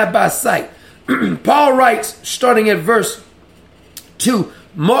 not by sight. Paul writes, starting at verse 2,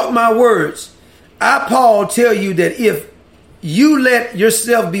 mark my words. I, Paul, tell you that if you let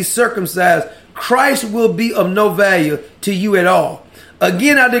yourself be circumcised, Christ will be of no value to you at all.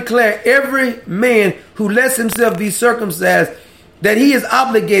 Again, I declare every man who lets himself be circumcised that he is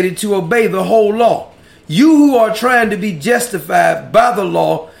obligated to obey the whole law. You who are trying to be justified by the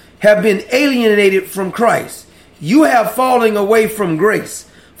law have been alienated from Christ. You have fallen away from grace.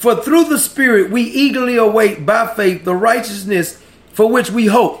 For through the Spirit we eagerly await by faith the righteousness for which we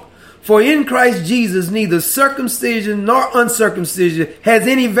hope. For in Christ Jesus neither circumcision nor uncircumcision has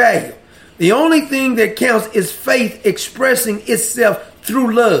any value. The only thing that counts is faith expressing itself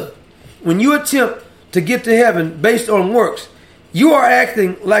through love. When you attempt to get to heaven based on works, you are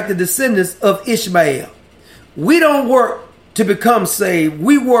acting like the descendants of Ishmael. We don't work to become saved.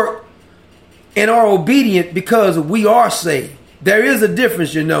 We work and are obedient because we are saved. There is a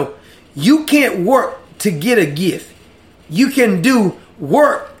difference, you know. You can't work to get a gift. You can do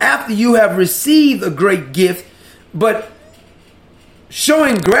work after you have received a great gift, but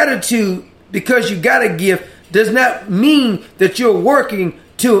showing gratitude because you got a gift does not mean that you're working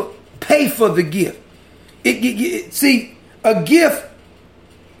to pay for the gift. See, a gift,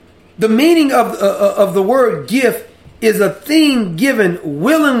 the meaning of the word gift is a thing given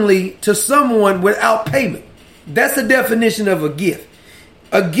willingly to someone without payment. That's the definition of a gift.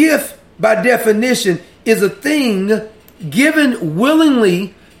 A gift, by definition, is a thing given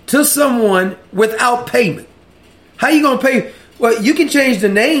willingly to someone without payment. How you going to pay? Well, you can change the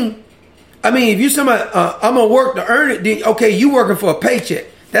name. I mean, if you're somebody, I'm going to work to earn it, then, okay, you working for a paycheck.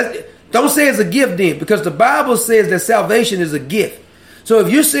 Don't say it's a gift then, because the Bible says that salvation is a gift. So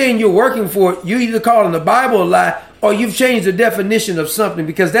if you're saying you're working for it, you're either calling the Bible a lie or you've changed the definition of something,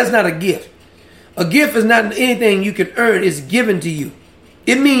 because that's not a gift. A gift is not anything you can earn. It's given to you.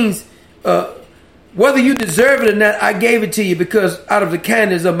 It means whether you deserve it or not, I gave it to you because out of the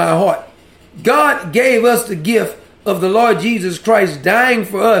kindness of my heart. God gave us the gift of the Lord Jesus Christ dying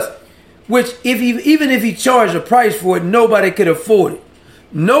for us, which even if he charged a price for it, nobody could afford it.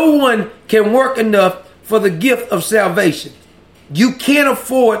 No one can work enough for the gift of salvation. You can't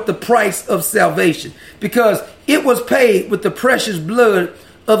afford the price of salvation because it was paid with the precious blood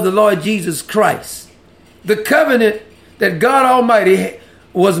of the Lord Jesus Christ. The covenant that God Almighty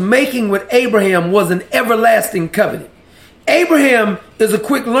was making with Abraham was an everlasting covenant. Abraham is a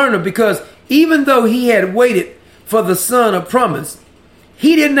quick learner because even though he had waited for the son of promise,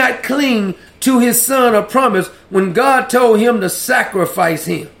 he did not cling to his son of promise when God told him to sacrifice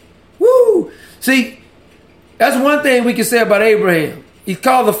him. Woo! See, that's one thing we can say about Abraham. He's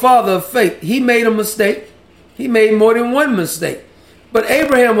called the father of faith. He made a mistake. He made more than one mistake. But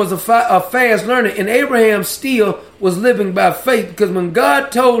Abraham was a fast learner, and Abraham still was living by faith, because when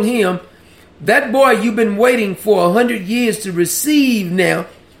God told him, that boy you've been waiting for 100 years to receive now,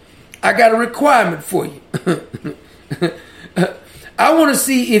 I got a requirement for you. I want to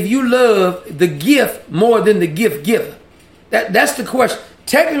see if you love the gift more than the gift giver. That's the question.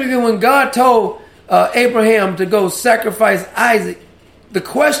 Technically, when God told Abraham to go sacrifice Isaac, the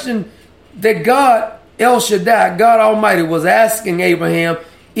question that God, El Shaddai, God Almighty, was asking Abraham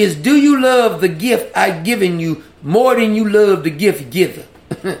is, do you love the gift I've given you more than you love the gift giver?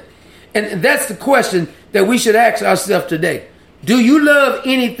 And that's the question that we should ask ourselves today. Do you love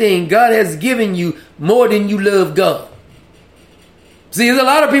anything God has given you more than you love God? See, there's a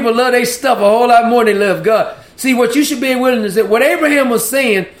lot of people love their stuff a whole lot more than they love God. See, what you should be willing to say, what Abraham was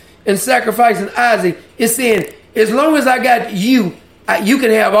saying in sacrificing Isaac is saying, as long as I got you, you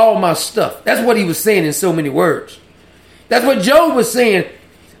can have all my stuff. That's what he was saying in so many words. That's what Job was saying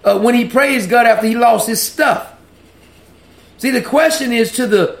when he praised God after he lost his stuff. See, the question is to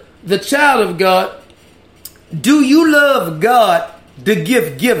the child of God, do you love God, the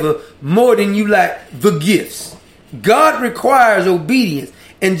gift giver, more than you like the gifts? God requires obedience.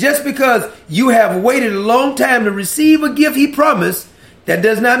 And just because you have waited a long time to receive a gift he promised, that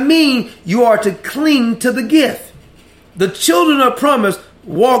does not mean you are to cling to the gift. The children of promise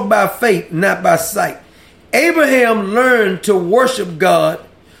walk by faith, not by sight. Abraham learned to worship God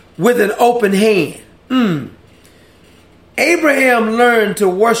with an open hand. Abraham learned to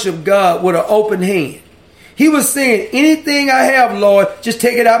worship God with an open hand. He was saying, anything I have, Lord, just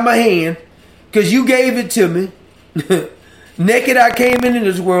take it out of my hand, because you gave it to me. Naked I came into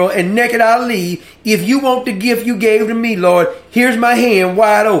this world, and naked I'll leave. If you want the gift you gave to me, Lord, here's my hand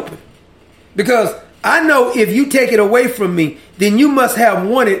wide open. Because I know if you take it away from me, then you must have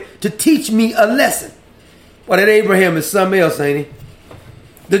wanted to teach me a lesson. Well, that Abraham is something else, ain't he?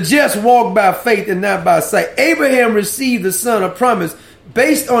 The just walk by faith and not by sight. Abraham received the son of promise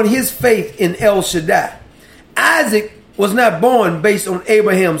based on his faith in El Shaddai. Isaac was not born based on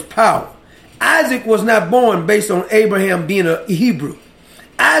Abraham's power. Isaac was not born based on Abraham being a Hebrew.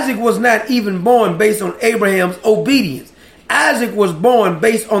 Isaac was not even born based on Abraham's obedience. Isaac was born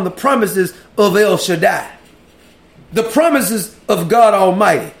based on the promises of El Shaddai, the promises of God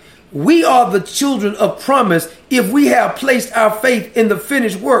Almighty. We are the children of promise if we have placed our faith in the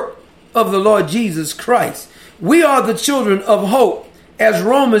finished work of the Lord Jesus Christ. We are the children of hope. As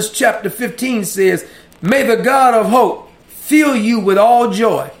Romans chapter 15 says, may the God of hope fill you with all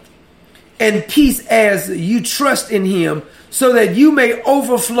joy and peace as you trust in him, so that you may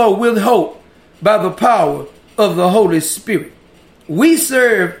overflow with hope by the power of the Holy Spirit. We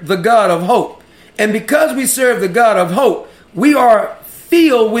serve the God of hope. And because we serve the God of hope, we are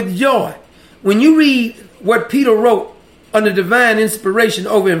filled with joy. When you read what Peter wrote under divine inspiration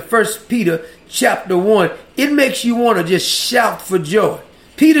over in 1 Peter chapter 1, it makes you want to just shout for joy.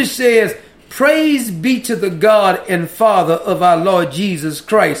 Peter says, praise be to the God and Father of our Lord Jesus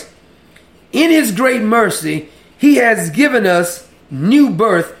Christ. In his great mercy, he has given us new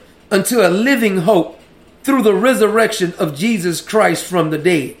birth unto a living hope through the resurrection of Jesus Christ from the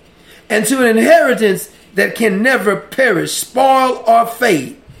dead, and to an inheritance that can never perish, spoil, or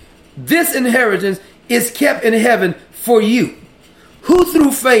fade. This inheritance is kept in heaven for you, who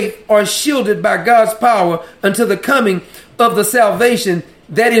through faith are shielded by God's power until the coming of the salvation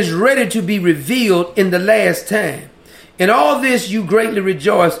that is ready to be revealed in the last time. In all this you greatly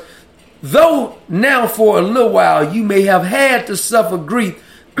rejoice, though now for a little while you may have had to suffer grief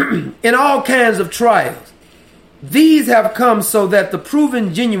in all kinds of trials. These have come so that the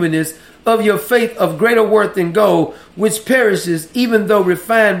proven genuineness of your faith, of greater worth than gold, which perishes even though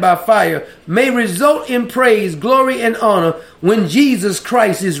refined by fire, may result in praise, glory, and honor when Jesus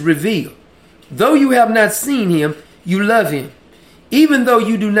Christ is revealed. Though you have not seen him, you love him. Even though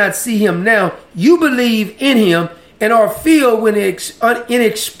you do not see him now, you believe in him and are filled with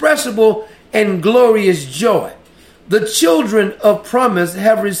inexpressible and glorious joy. The children of promise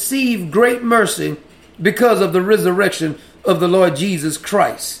have received great mercy because of the resurrection of the Lord Jesus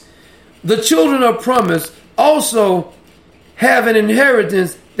Christ. The children of promise also have an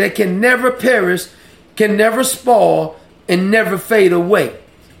inheritance that can never perish, can never spoil, and never fade away.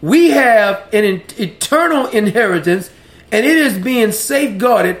 We have an eternal inheritance, and it is being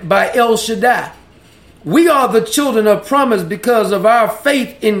safeguarded by El Shaddai. We are the children of promise because of our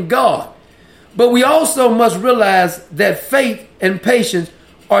faith in God. But we also must realize that faith and patience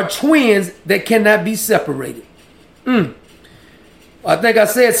are twins that cannot be separated. I think I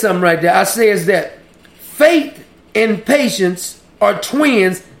said something right there. I said that faith and patience are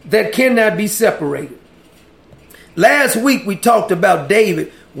twins that cannot be separated. Last week we talked about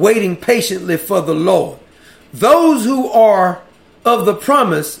David waiting patiently for the Lord. Those who are of the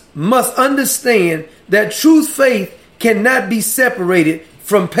promise must understand that true faith cannot be separated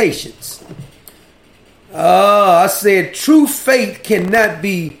from patience. I said true faith cannot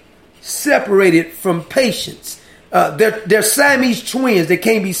be separated from patience. They're Siamese twins. They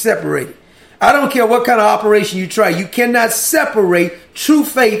can't be separated. I don't care what kind of operation you try. You cannot separate true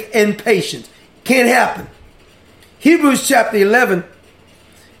faith and patience. Can't happen. Hebrews chapter 11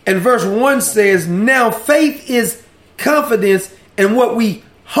 and verse 1 says, now faith is confidence in what we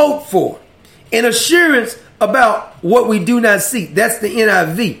hope for, and assurance about what we do not see. That's the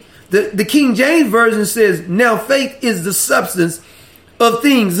NIV. The King James Version says, now faith is the substance of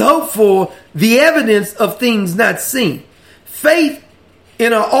things hoped for, the evidence of things not seen. Faith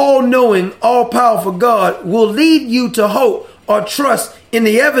in an all-knowing, all-powerful God will lead you to hope or trust in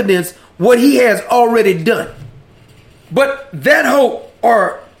the evidence what he has already done. But that hope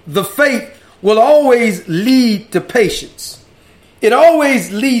or the faith will always lead to patience. It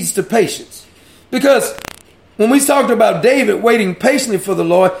always leads to patience. Because when we talked about David waiting patiently for the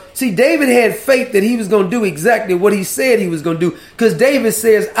Lord, see, David had faith that he was going to do exactly what he said he was going to do. Because David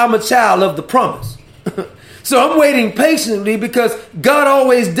says, I'm a child of the promise. So I'm waiting patiently because God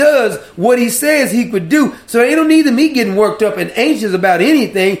always does what he says he could do. So it don't need me getting worked up and anxious about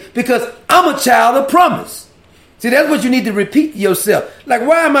anything because I'm a child of promise. See, that's what you need to repeat to yourself. Like,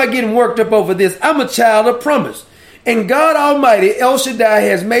 why am I getting worked up over this? I'm a child of promise. And God Almighty, El Shaddai,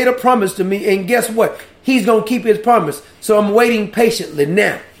 has made a promise to me. And guess what? He's going to keep his promise. So I'm waiting patiently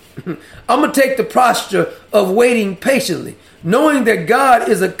now. I'm going to take the posture of waiting patiently, knowing that God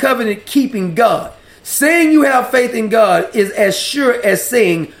is a covenant-keeping God. Saying you have faith in God is as sure as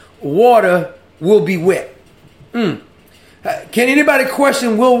saying water will be wet. Can anybody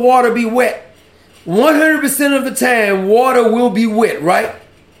question, will water be wet? 100% of the time, water will be wet, right?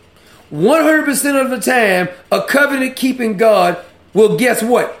 100% of the time, a covenant-keeping God will, guess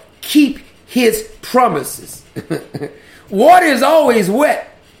what? Keep his promises. Water is always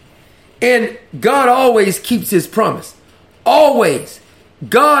wet. And God always keeps his promise. Always.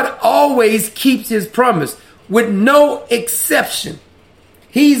 God always keeps his promise with no exception.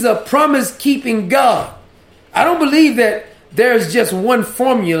 He's a promise-keeping God. I don't believe that there's just one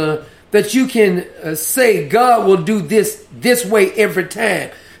formula that you can say God will do this way every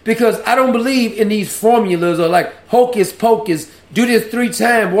time. Because I don't believe in these formulas or like hocus pocus, do this 3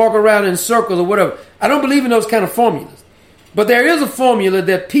 times, walk around in circles or whatever. I don't believe in those kind of formulas. But there is a formula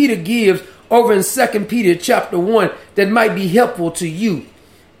that Peter gives over in 2 Peter chapter 1 that might be helpful to you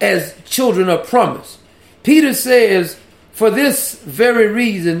as children of promise. Peter says, for this very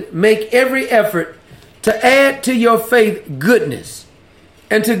reason, make every effort to add to your faith goodness,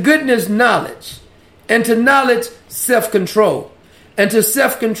 and to goodness knowledge, and to knowledge self-control, and to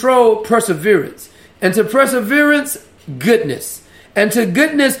self-control perseverance, and to perseverance goodness, and to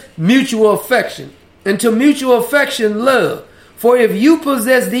goodness mutual affection, and to mutual affection love. For if you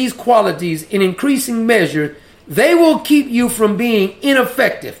possess these qualities in increasing measure, they will keep you from being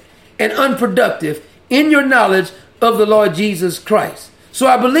ineffective and unproductive in your knowledge of the Lord Jesus Christ. So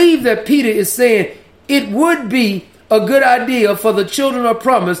I believe that Peter is saying it would be a good idea for the children of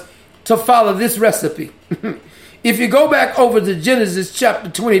promise to follow this recipe. If you go back over to Genesis chapter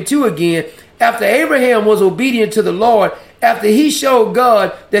 22 again, after Abraham was obedient to the Lord, after he showed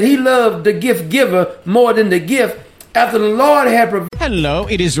God that he loved the gift giver more than the gift, after the Lord had provided. Hello,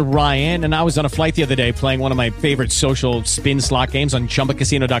 it is Ryan, and I was on a flight the other day playing one of my favorite social spin slot games on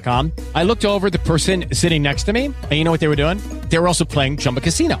ChumbaCasino.com. I looked over at the person sitting next to me, and you know what they were doing? They were also playing Chumba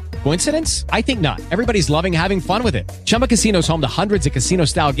Casino. Coincidence? I think not. Everybody's loving having fun with it. Chumba Casino is home to hundreds of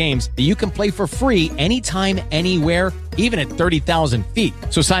casino-style games that you can play for free anytime, anywhere, even at 30,000 feet.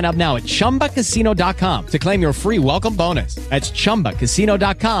 So sign up now at ChumbaCasino.com to claim your free welcome bonus. That's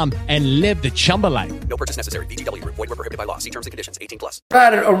ChumbaCasino.com and live the Chumba life. No purchase necessary. VGW Group. Void where prohibited by law. See terms and conditions. 18+.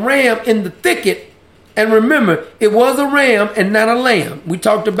 Provided a ram in the thicket. And remember, it was a ram and not a lamb. We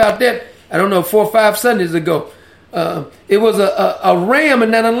talked about that, I don't know, 4 or 5 Sundays ago. It was a ram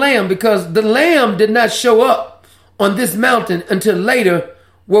and not a lamb, because the lamb did not show up on this mountain until later,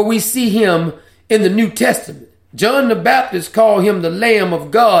 where we see him in the New Testament. John the Baptist called him the Lamb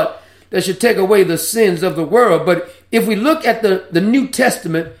of God that should take away the sins of the world. But if we look at the New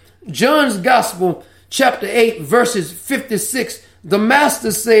Testament, John's Gospel, chapter 8, verses 56, the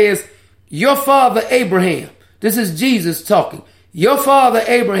Master says, your father Abraham, this is Jesus talking, your father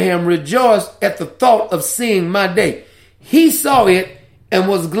Abraham rejoiced at the thought of seeing my day. He saw it and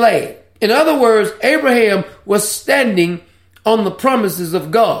was glad. In other words, Abraham was standing on the promises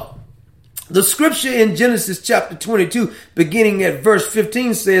of God. The scripture in Genesis chapter 22, beginning at verse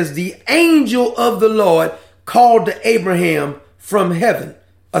 15, says, the angel of the Lord called to Abraham from heaven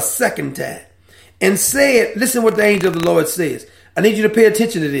a second time and said, listen what the angel of the Lord says. I need you to pay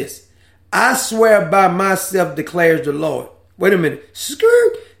attention to this. I swear by myself, declares the Lord. Wait a minute.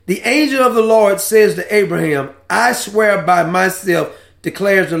 Skirt. The angel of the Lord says to Abraham, I swear by myself,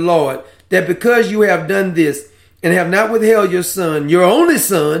 declares the Lord, that because you have done this and have not withheld your son, your only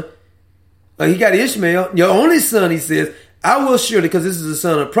son, he got Ishmael, your only son, he says, I will surely, because this is the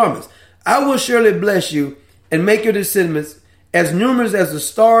son of promise, I will surely bless you and make your descendants as numerous as the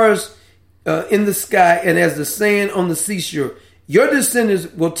stars in the sky and as the sand on the seashore. Your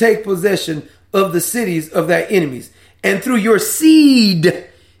descendants will take possession of the cities of their enemies. And through your seed,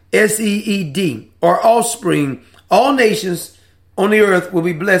 S-E-E-D, or offspring, all nations on the earth will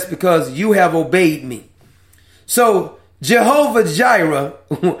be blessed because you have obeyed me. So Jehovah Jireh,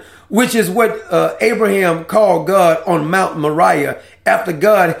 which is what Abraham called God on Mount Moriah after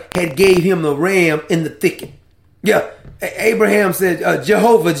God had gave him the ram in the thicket. Yeah, Abraham said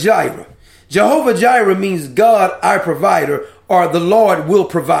Jehovah Jireh. Jehovah Jireh means God our provider, or the Lord will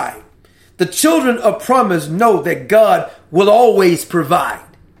provide. The children of promise know that God will always provide.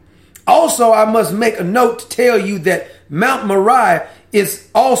 Also, I must make a note to tell you that Mount Moriah is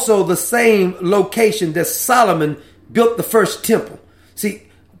also the same location that Solomon built the first temple. See,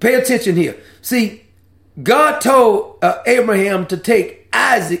 pay attention here. See, God told Abraham to take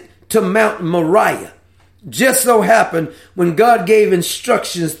Isaac to Mount Moriah. Just so happened when God gave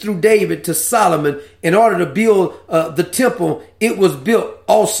instructions through David to Solomon in order to build the temple, it was built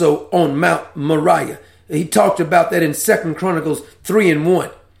also on Mount Moriah. He talked about that in 2 Chronicles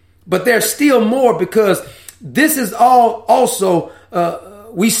 3:1. But there's still more, because this is all also,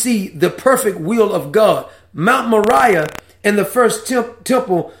 we see the perfect will of God. Mount Moriah and the first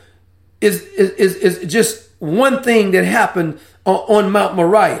temple is just one thing that happened on Mount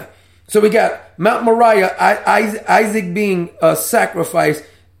Moriah. So we got Mount Moriah, Isaac being sacrificed,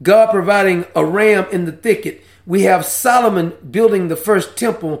 God providing a ram in the thicket. We have Solomon building the first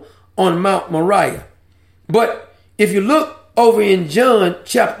temple on Mount Moriah. But if you look over in John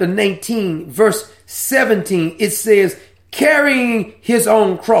chapter 19, verse 17, it says, carrying his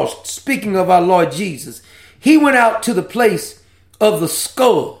own cross, speaking of our Lord Jesus, he went out to the place of the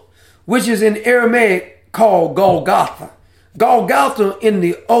skull, which is in Aramaic called Golgotha. Golgotha in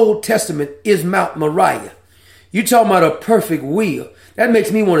the Old Testament is Mount Moriah. You talking about a perfect will. That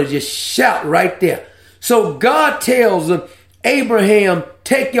makes me want to just shout right there. So God tells Abraham,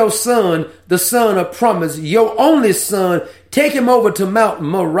 take your son, the son of promise, your only son, take him over to Mount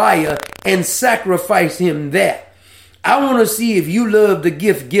Moriah and sacrifice him there. I want to see if you love the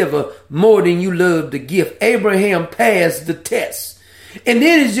gift giver more than you love the gift. Abraham passed the test. And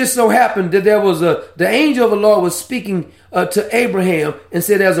then it just so happened that there was the angel of the Lord was speaking to Abraham and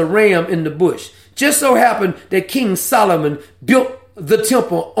said, there's a ram in the bush. Just so happened that King Solomon built the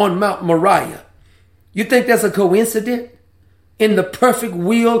temple on Mount Moriah. You think that's a coincidence in the perfect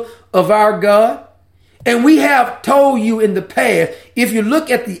will of our God? And we have told you in the past, if you look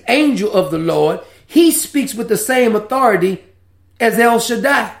at the angel of the Lord, he speaks with the same authority as El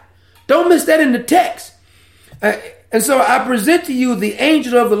Shaddai. Don't miss that in the text. And so I present to you the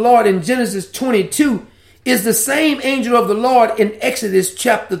angel of the Lord in Genesis 22 is the same angel of the Lord in Exodus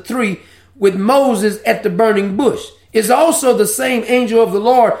chapter 3 with Moses at the burning bush. It's also the same angel of the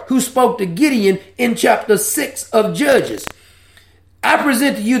Lord who spoke to Gideon in chapter 6 of Judges. I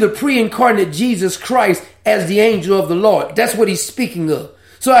present to you the pre-incarnate Jesus Christ as the angel of the Lord. That's what he's speaking of.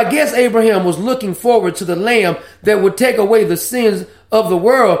 So I guess Abraham was looking forward to the lamb that would take away the sins of the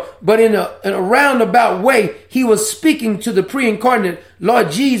world. But in a roundabout way, he was speaking to the pre-incarnate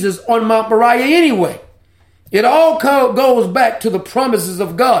Lord Jesus on Mount Moriah anyway. It all goes back to the promises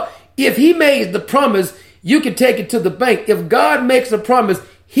of God. If he made the promise, you can take it to the bank. If God makes a promise,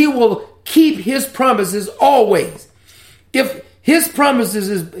 he will keep his promises always. If his promises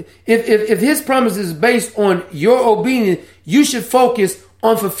is based on your obedience, you should focus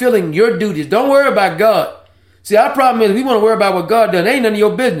on fulfilling your duties. Don't worry about God. See, our problem is we want to worry about what God done. Ain't none of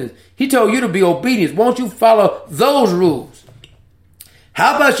your business. He told you to be obedient. Won't you follow those rules?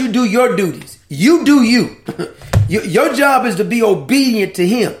 How about you do your duties? You do you. Your job is to be obedient to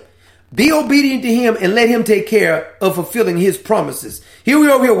him. Be obedient to him and let him take care of fulfilling his promises. Here we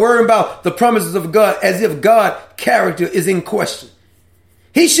are over here worrying about the promises of God as if God's character is in question.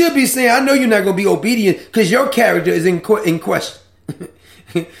 He should be saying, I know you're not going to be obedient because your character is in question.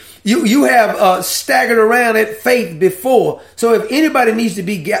 You have staggered around at faith before. So if anybody needs to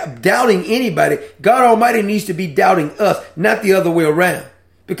be doubting anybody, God Almighty needs to be doubting us, not the other way around.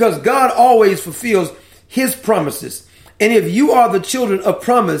 Because God always fulfills his promises. And if you are the children of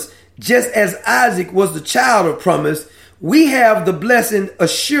promise, just as Isaac was the child of promise, we have the blessed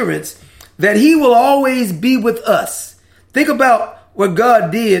assurance that he will always be with us. Think about what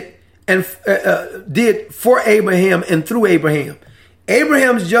God did and did for Abraham and through Abraham.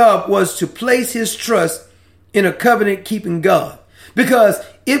 Abraham's job was to place his trust in a covenant-keeping God, because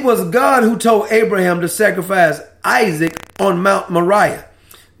it was God who told Abraham to sacrifice Isaac on Mount Moriah.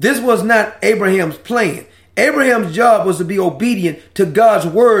 This was not Abraham's plan. Abraham's job was to be obedient to God's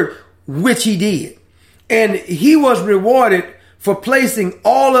word, which he did. And he was rewarded for placing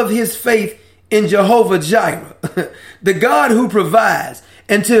all of his faith in Jehovah Jireh, the God who provides.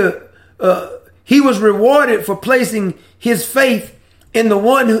 And he was rewarded for placing his faith in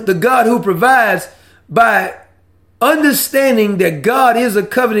the God who provides, by understanding that God is a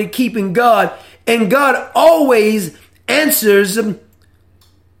covenant-keeping God, and God always answers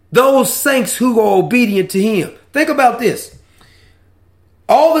those saints who are obedient to him. Think about this.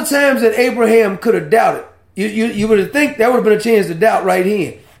 All the times that Abraham could have doubted, you would have think there would have been a chance to doubt right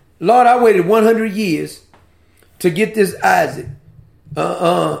here. Lord, I waited 100 years to get this Isaac.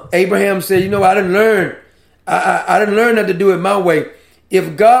 Abraham said, I didn't learn. I didn't learn not to do it my way.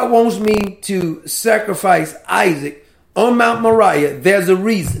 If God wants me to sacrifice Isaac on Mount Moriah, there's a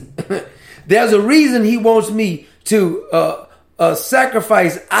reason. There's a reason he wants me to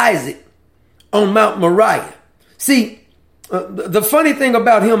sacrifice Isaac on Mount Moriah. See, the funny thing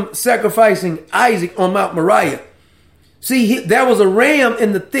about him sacrificing Isaac on Mount Moriah, there was a ram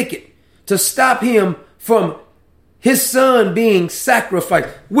in the thicket to stop him from his son being sacrificed,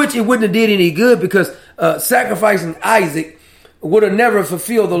 which it wouldn't have did any good, because sacrificing Isaac would have never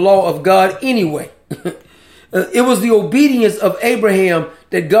fulfilled the law of God anyway. It was the obedience of Abraham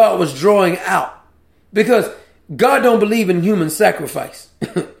that God was drawing out, because God don't believe in human sacrifice.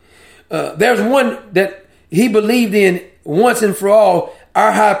 There's one that he believed in once and for all.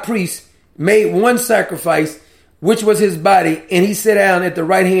 Our high priest made one sacrifice, which was his body, and he sat down at the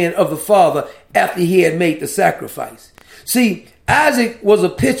right hand of the Father after he had made the sacrifice. See, Isaac was a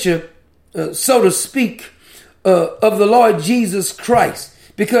picture, so to speak, of the Lord Jesus Christ,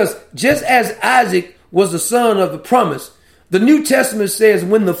 because just as Isaac was the son of the promise, the New Testament says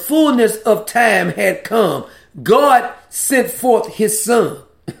when the fullness of time had come, God sent forth his son,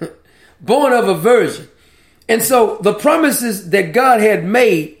 born of a virgin. And so the promises that God had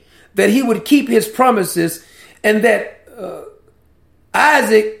made, that he would keep his promises, and that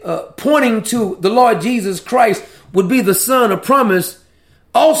Isaac, pointing to the Lord Jesus Christ, would be the son of promise,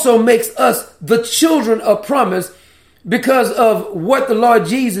 also makes us the children of promise because of what the Lord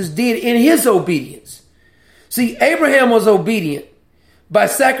Jesus did in his obedience. See, Abraham was obedient by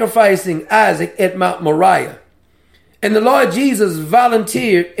sacrificing Isaac at Mount Moriah. And the Lord Jesus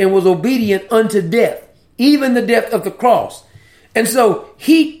volunteered and was obedient unto death, even the death of the cross. And so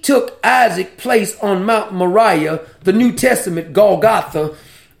he took Isaac's place on Mount Moriah, the New Testament Golgotha,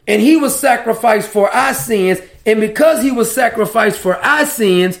 and he was sacrificed for our sins. And because he was sacrificed for our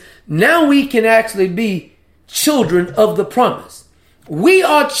sins, Now we can actually be children of the promise. We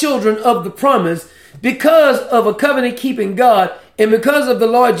are children of the promise because of a covenant keeping God and because of the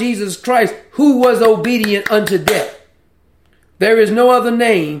Lord Jesus Christ, who was obedient unto death. There is no other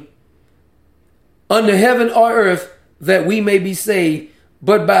name under heaven or earth that we may be saved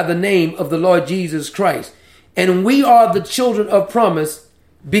but by the name of the Lord Jesus Christ. And we are the children of promise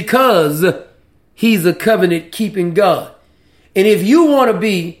because he's a covenant keeping God. And if you want to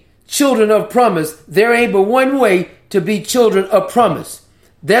be children of promise, there ain't but one way to be children of promise.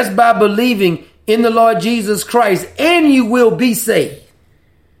 That's by believing in the Lord Jesus Christ, and you will be saved.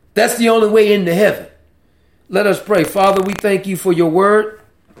 That's the only way into heaven. Let us pray. Father, we thank you for your word.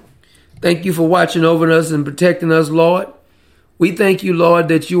 Thank you for watching over us and protecting us, Lord. We thank you, Lord,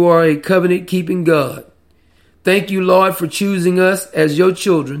 that you are a covenant keeping God. Thank you, Lord, for choosing us as your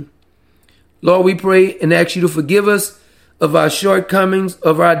children. Lord, we pray and ask you to forgive us of our shortcomings,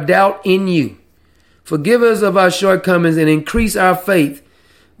 of our doubt in you. Forgive us of our shortcomings and increase our faith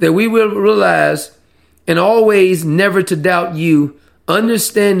that we will realize and always never to doubt you,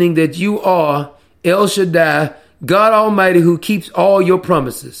 understanding that you are El Shaddai, God Almighty, who keeps all your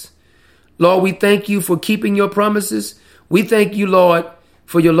promises. Lord, we thank you for keeping your promises. We thank you, Lord,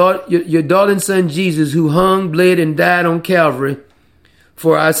 for your darling son Jesus, who hung, bled, and died on Calvary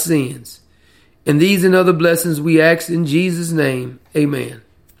for our sins. And these and other blessings we ask in Jesus' name. Amen.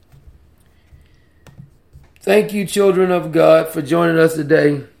 Thank you, children of God, for joining us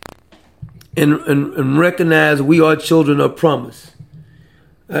today and recognize we are children of promise.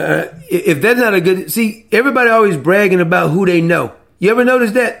 If that's not a good... See, everybody always bragging about who they know. You ever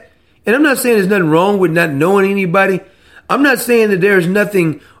notice that? And I'm not saying there's nothing wrong with not knowing anybody. I'm not saying that there's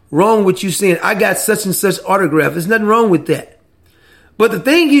nothing wrong with you saying, I got such and such autograph. There's nothing wrong with that. But the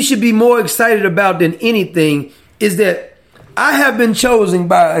thing you should be more excited about than anything is that I have been chosen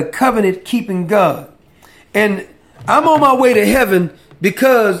by a covenant-keeping God. And I'm on my way to heaven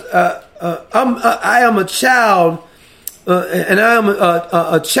because I am a child, and I am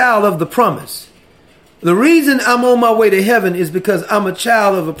a child of the promise. The reason I'm on my way to heaven is because I'm a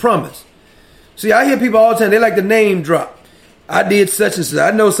child of a promise. See, I hear people all the time, they like to name drop. I did such and such.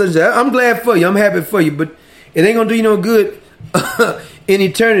 I know such and such. I'm glad for you. I'm happy for you. But it ain't going to do you no good in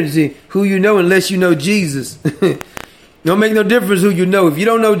eternity who you know unless you know Jesus. It don't make no difference who you know. If you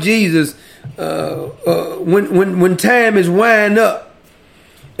don't know Jesus, when time is winding up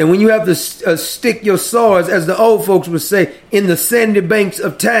and when you have to stick your swords, as the old folks would say, in the sandy banks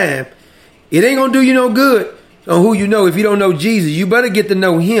of time, it ain't going to do you no good on who you know. If you don't know Jesus, you better get to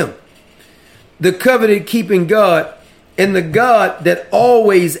know him. The covenant keeping God and the God that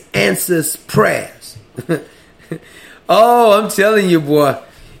always answers prayers. Oh, I'm telling you, boy,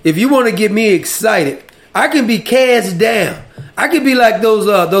 if you want to get me excited, I can be cast down. I could be like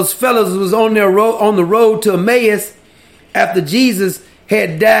those fellas who was on the road to Emmaus after Jesus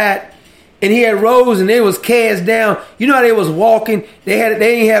had died, and he had rose and they was cast down. You know how they was walking? They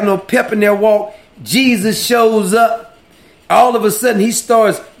ain't have no pep in their walk. Jesus shows up. All of a sudden, he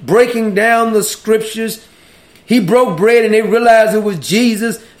starts breaking down the scriptures. He broke bread and they realized it was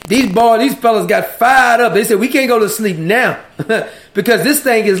Jesus. These fellas got fired up. They said, we can't go to sleep now because this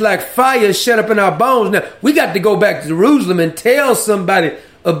thing is like fire shut up in our bones. Now, we got to go back to Jerusalem and tell somebody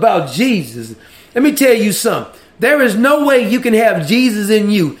about Jesus. Let me tell you something. There is no way you can have Jesus in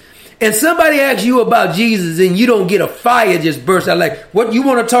you and somebody asks you about Jesus and you don't get a fire just burst out. Like, what, you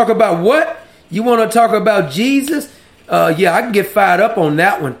want to talk about what? You want to talk about Jesus? Yeah, I can get fired up on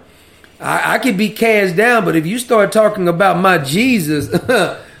that one. I could be cast down, but if you start talking about my Jesus,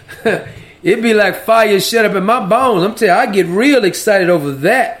 it'd be like fire shut up in my bones. I'm telling you, I get real excited over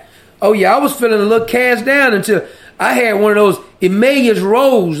that. Oh yeah, I was feeling a little cast down until I had one of those Emmaus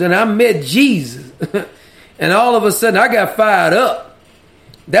roads and I met Jesus. And all of a sudden I got fired up.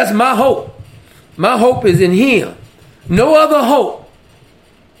 That's my hope. My hope is in him. No other hope,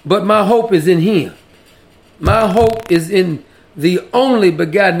 but my hope is in him. My hope is in the only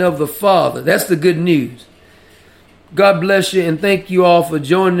begotten of the Father. That's the good news. God bless you and thank you all for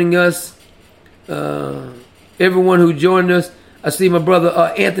joining us. Everyone who joined us. I see my brother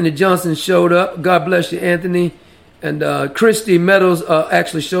Anthony Johnson showed up. God bless you, Anthony. And Christy Meadows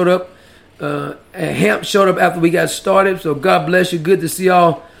actually showed up. And Hamp showed up after we got started. So God bless you. Good to see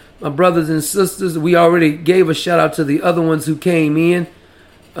all my brothers and sisters. We already gave a shout out to the other ones who came in.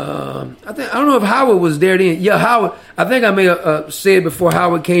 I don't know if Howard was there then. Yeah, Howard. I think I may have said before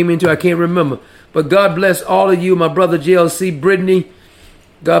Howard came into. I can't remember. But God bless all of you, my brother JLC, Brittany.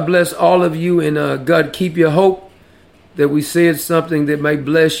 God bless all of you, and God keep your hope that we said something that might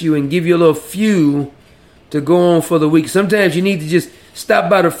bless you and give you a little fuel to go on for the week. Sometimes you need to just stop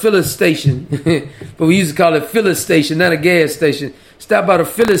by the filler station. But we used to call it filler station, not a gas station. Stop by the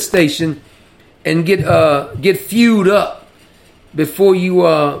filler station and get fueled up before you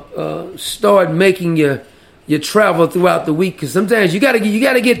start making your travel throughout the week. Because sometimes you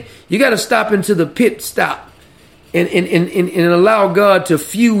gotta stop into the pit stop and allow God to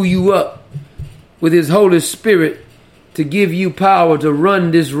fuel you up with His Holy Spirit to give you power to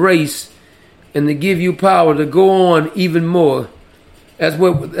run this race and to give you power to go on even more. That's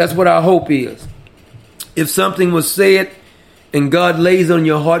what our hope is. If something was said and God lays on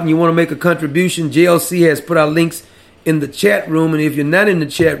your heart and you want to make a contribution, JLC has put our links in the chat room. And if you're not in the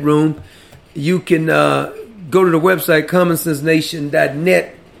chat room, you can go to the website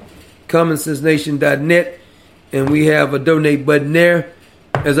commonsensenation.net, commonsensenation.net, and we have a donate button there.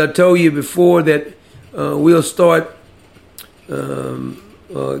 As I told you before, that we'll start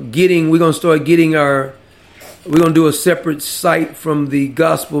we're going to do a separate site from the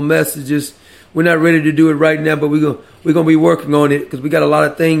gospel messages. We're not ready to do it right now, but we're going to be working on it because we got a lot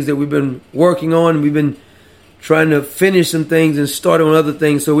of things that we've been working on. We've been trying to finish some things and start on other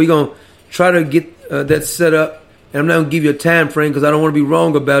things. So we're going to try to get that set up. And I'm not going to give you a time frame because I don't want to be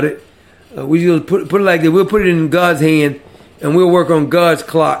wrong about it. We just put it like that. We'll put it in God's hand and we'll work on God's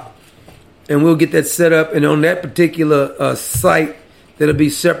clock. And we'll get that set up. And on that particular site, that'll be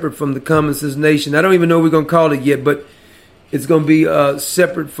separate from the Common Sense Nation. I don't even know what we're going to call it yet, but it's going to be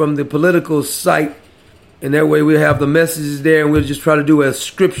separate from the political site. And that way we'll have the messages there, and we'll just try to do a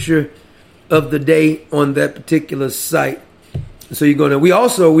scripture of the day on that particular site. So we're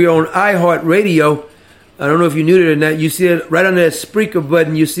on iHeartRadio. I don't know if you knew that or not. You see it right under that Spreaker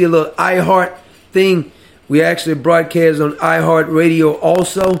button. You see a little iHeart thing. We actually broadcast on iHeartRadio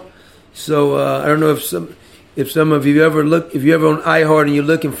also. So I don't know if some of you if you're ever on iHeart and you're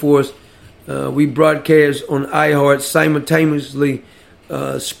looking for us, we broadcast on iHeart simultaneously,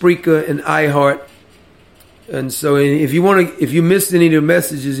 Spreaker and iHeart. And so if you missed any of the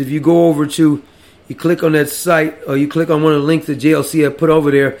messages, if you go over to, you click on that site or you click on one of the links that JLC have put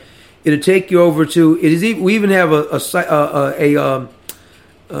over there, it'll take you over to, we even have a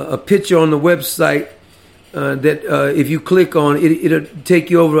picture on the website that if you click on it, it'll take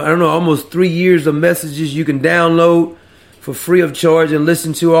you over, almost 3 years of messages you can download for free of charge and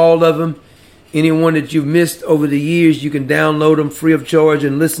listen to all of them. Anyone that you've missed over the years, you can download them free of charge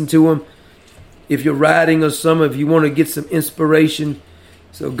and listen to them. If you're riding or if you want to get some inspiration.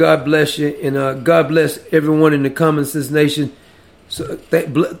 So God bless you, and God bless everyone in the Common Sense Nation. So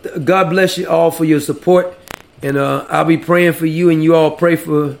God bless you all for your support, and I'll be praying for you, and you all pray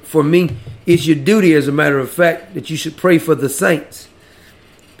for me. It's your duty, as a matter of fact, that you should pray for the saints,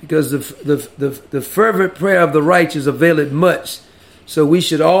 because the fervent prayer of the righteous availeth much. So we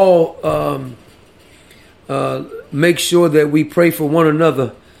should all make sure that we pray for one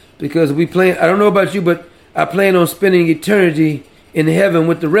another, because I don't know about you, but I plan on spending eternity in heaven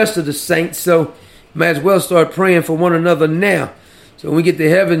with the rest of the saints. So might as well start praying for one another now. So when we get to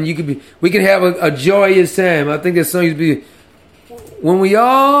heaven, we can have a joyous time. I think that song used to be, when we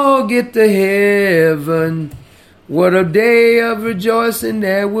all get to heaven, what a day of rejoicing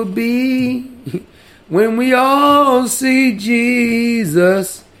that will be. When we all see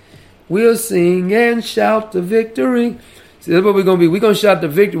Jesus, we'll sing and shout the victory. See, that's what we're going to be. We're going to shout the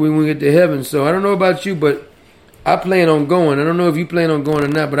victory when we get to heaven. So I don't know about you, but I plan on going. I don't know if you plan on going or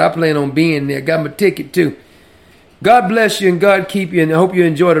not, but I plan on being there. Got my ticket too. God bless you and God keep you, and I hope you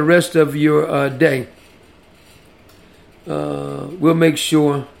enjoy the rest of your day. We'll make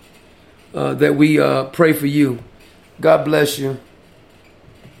sure that we pray for you. God bless you.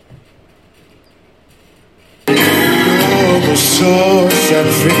 The source and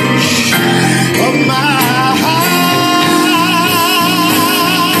finish of my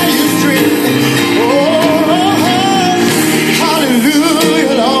strength. Oh,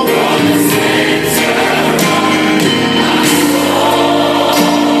 hallelujah, Lord.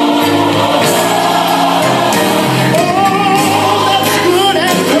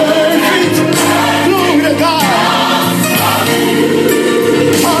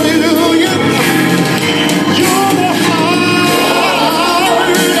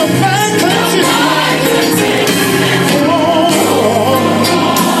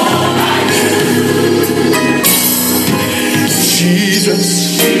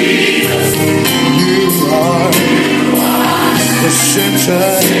 Center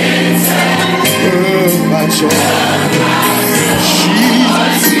of my joy.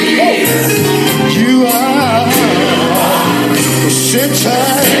 Jesus, you are the center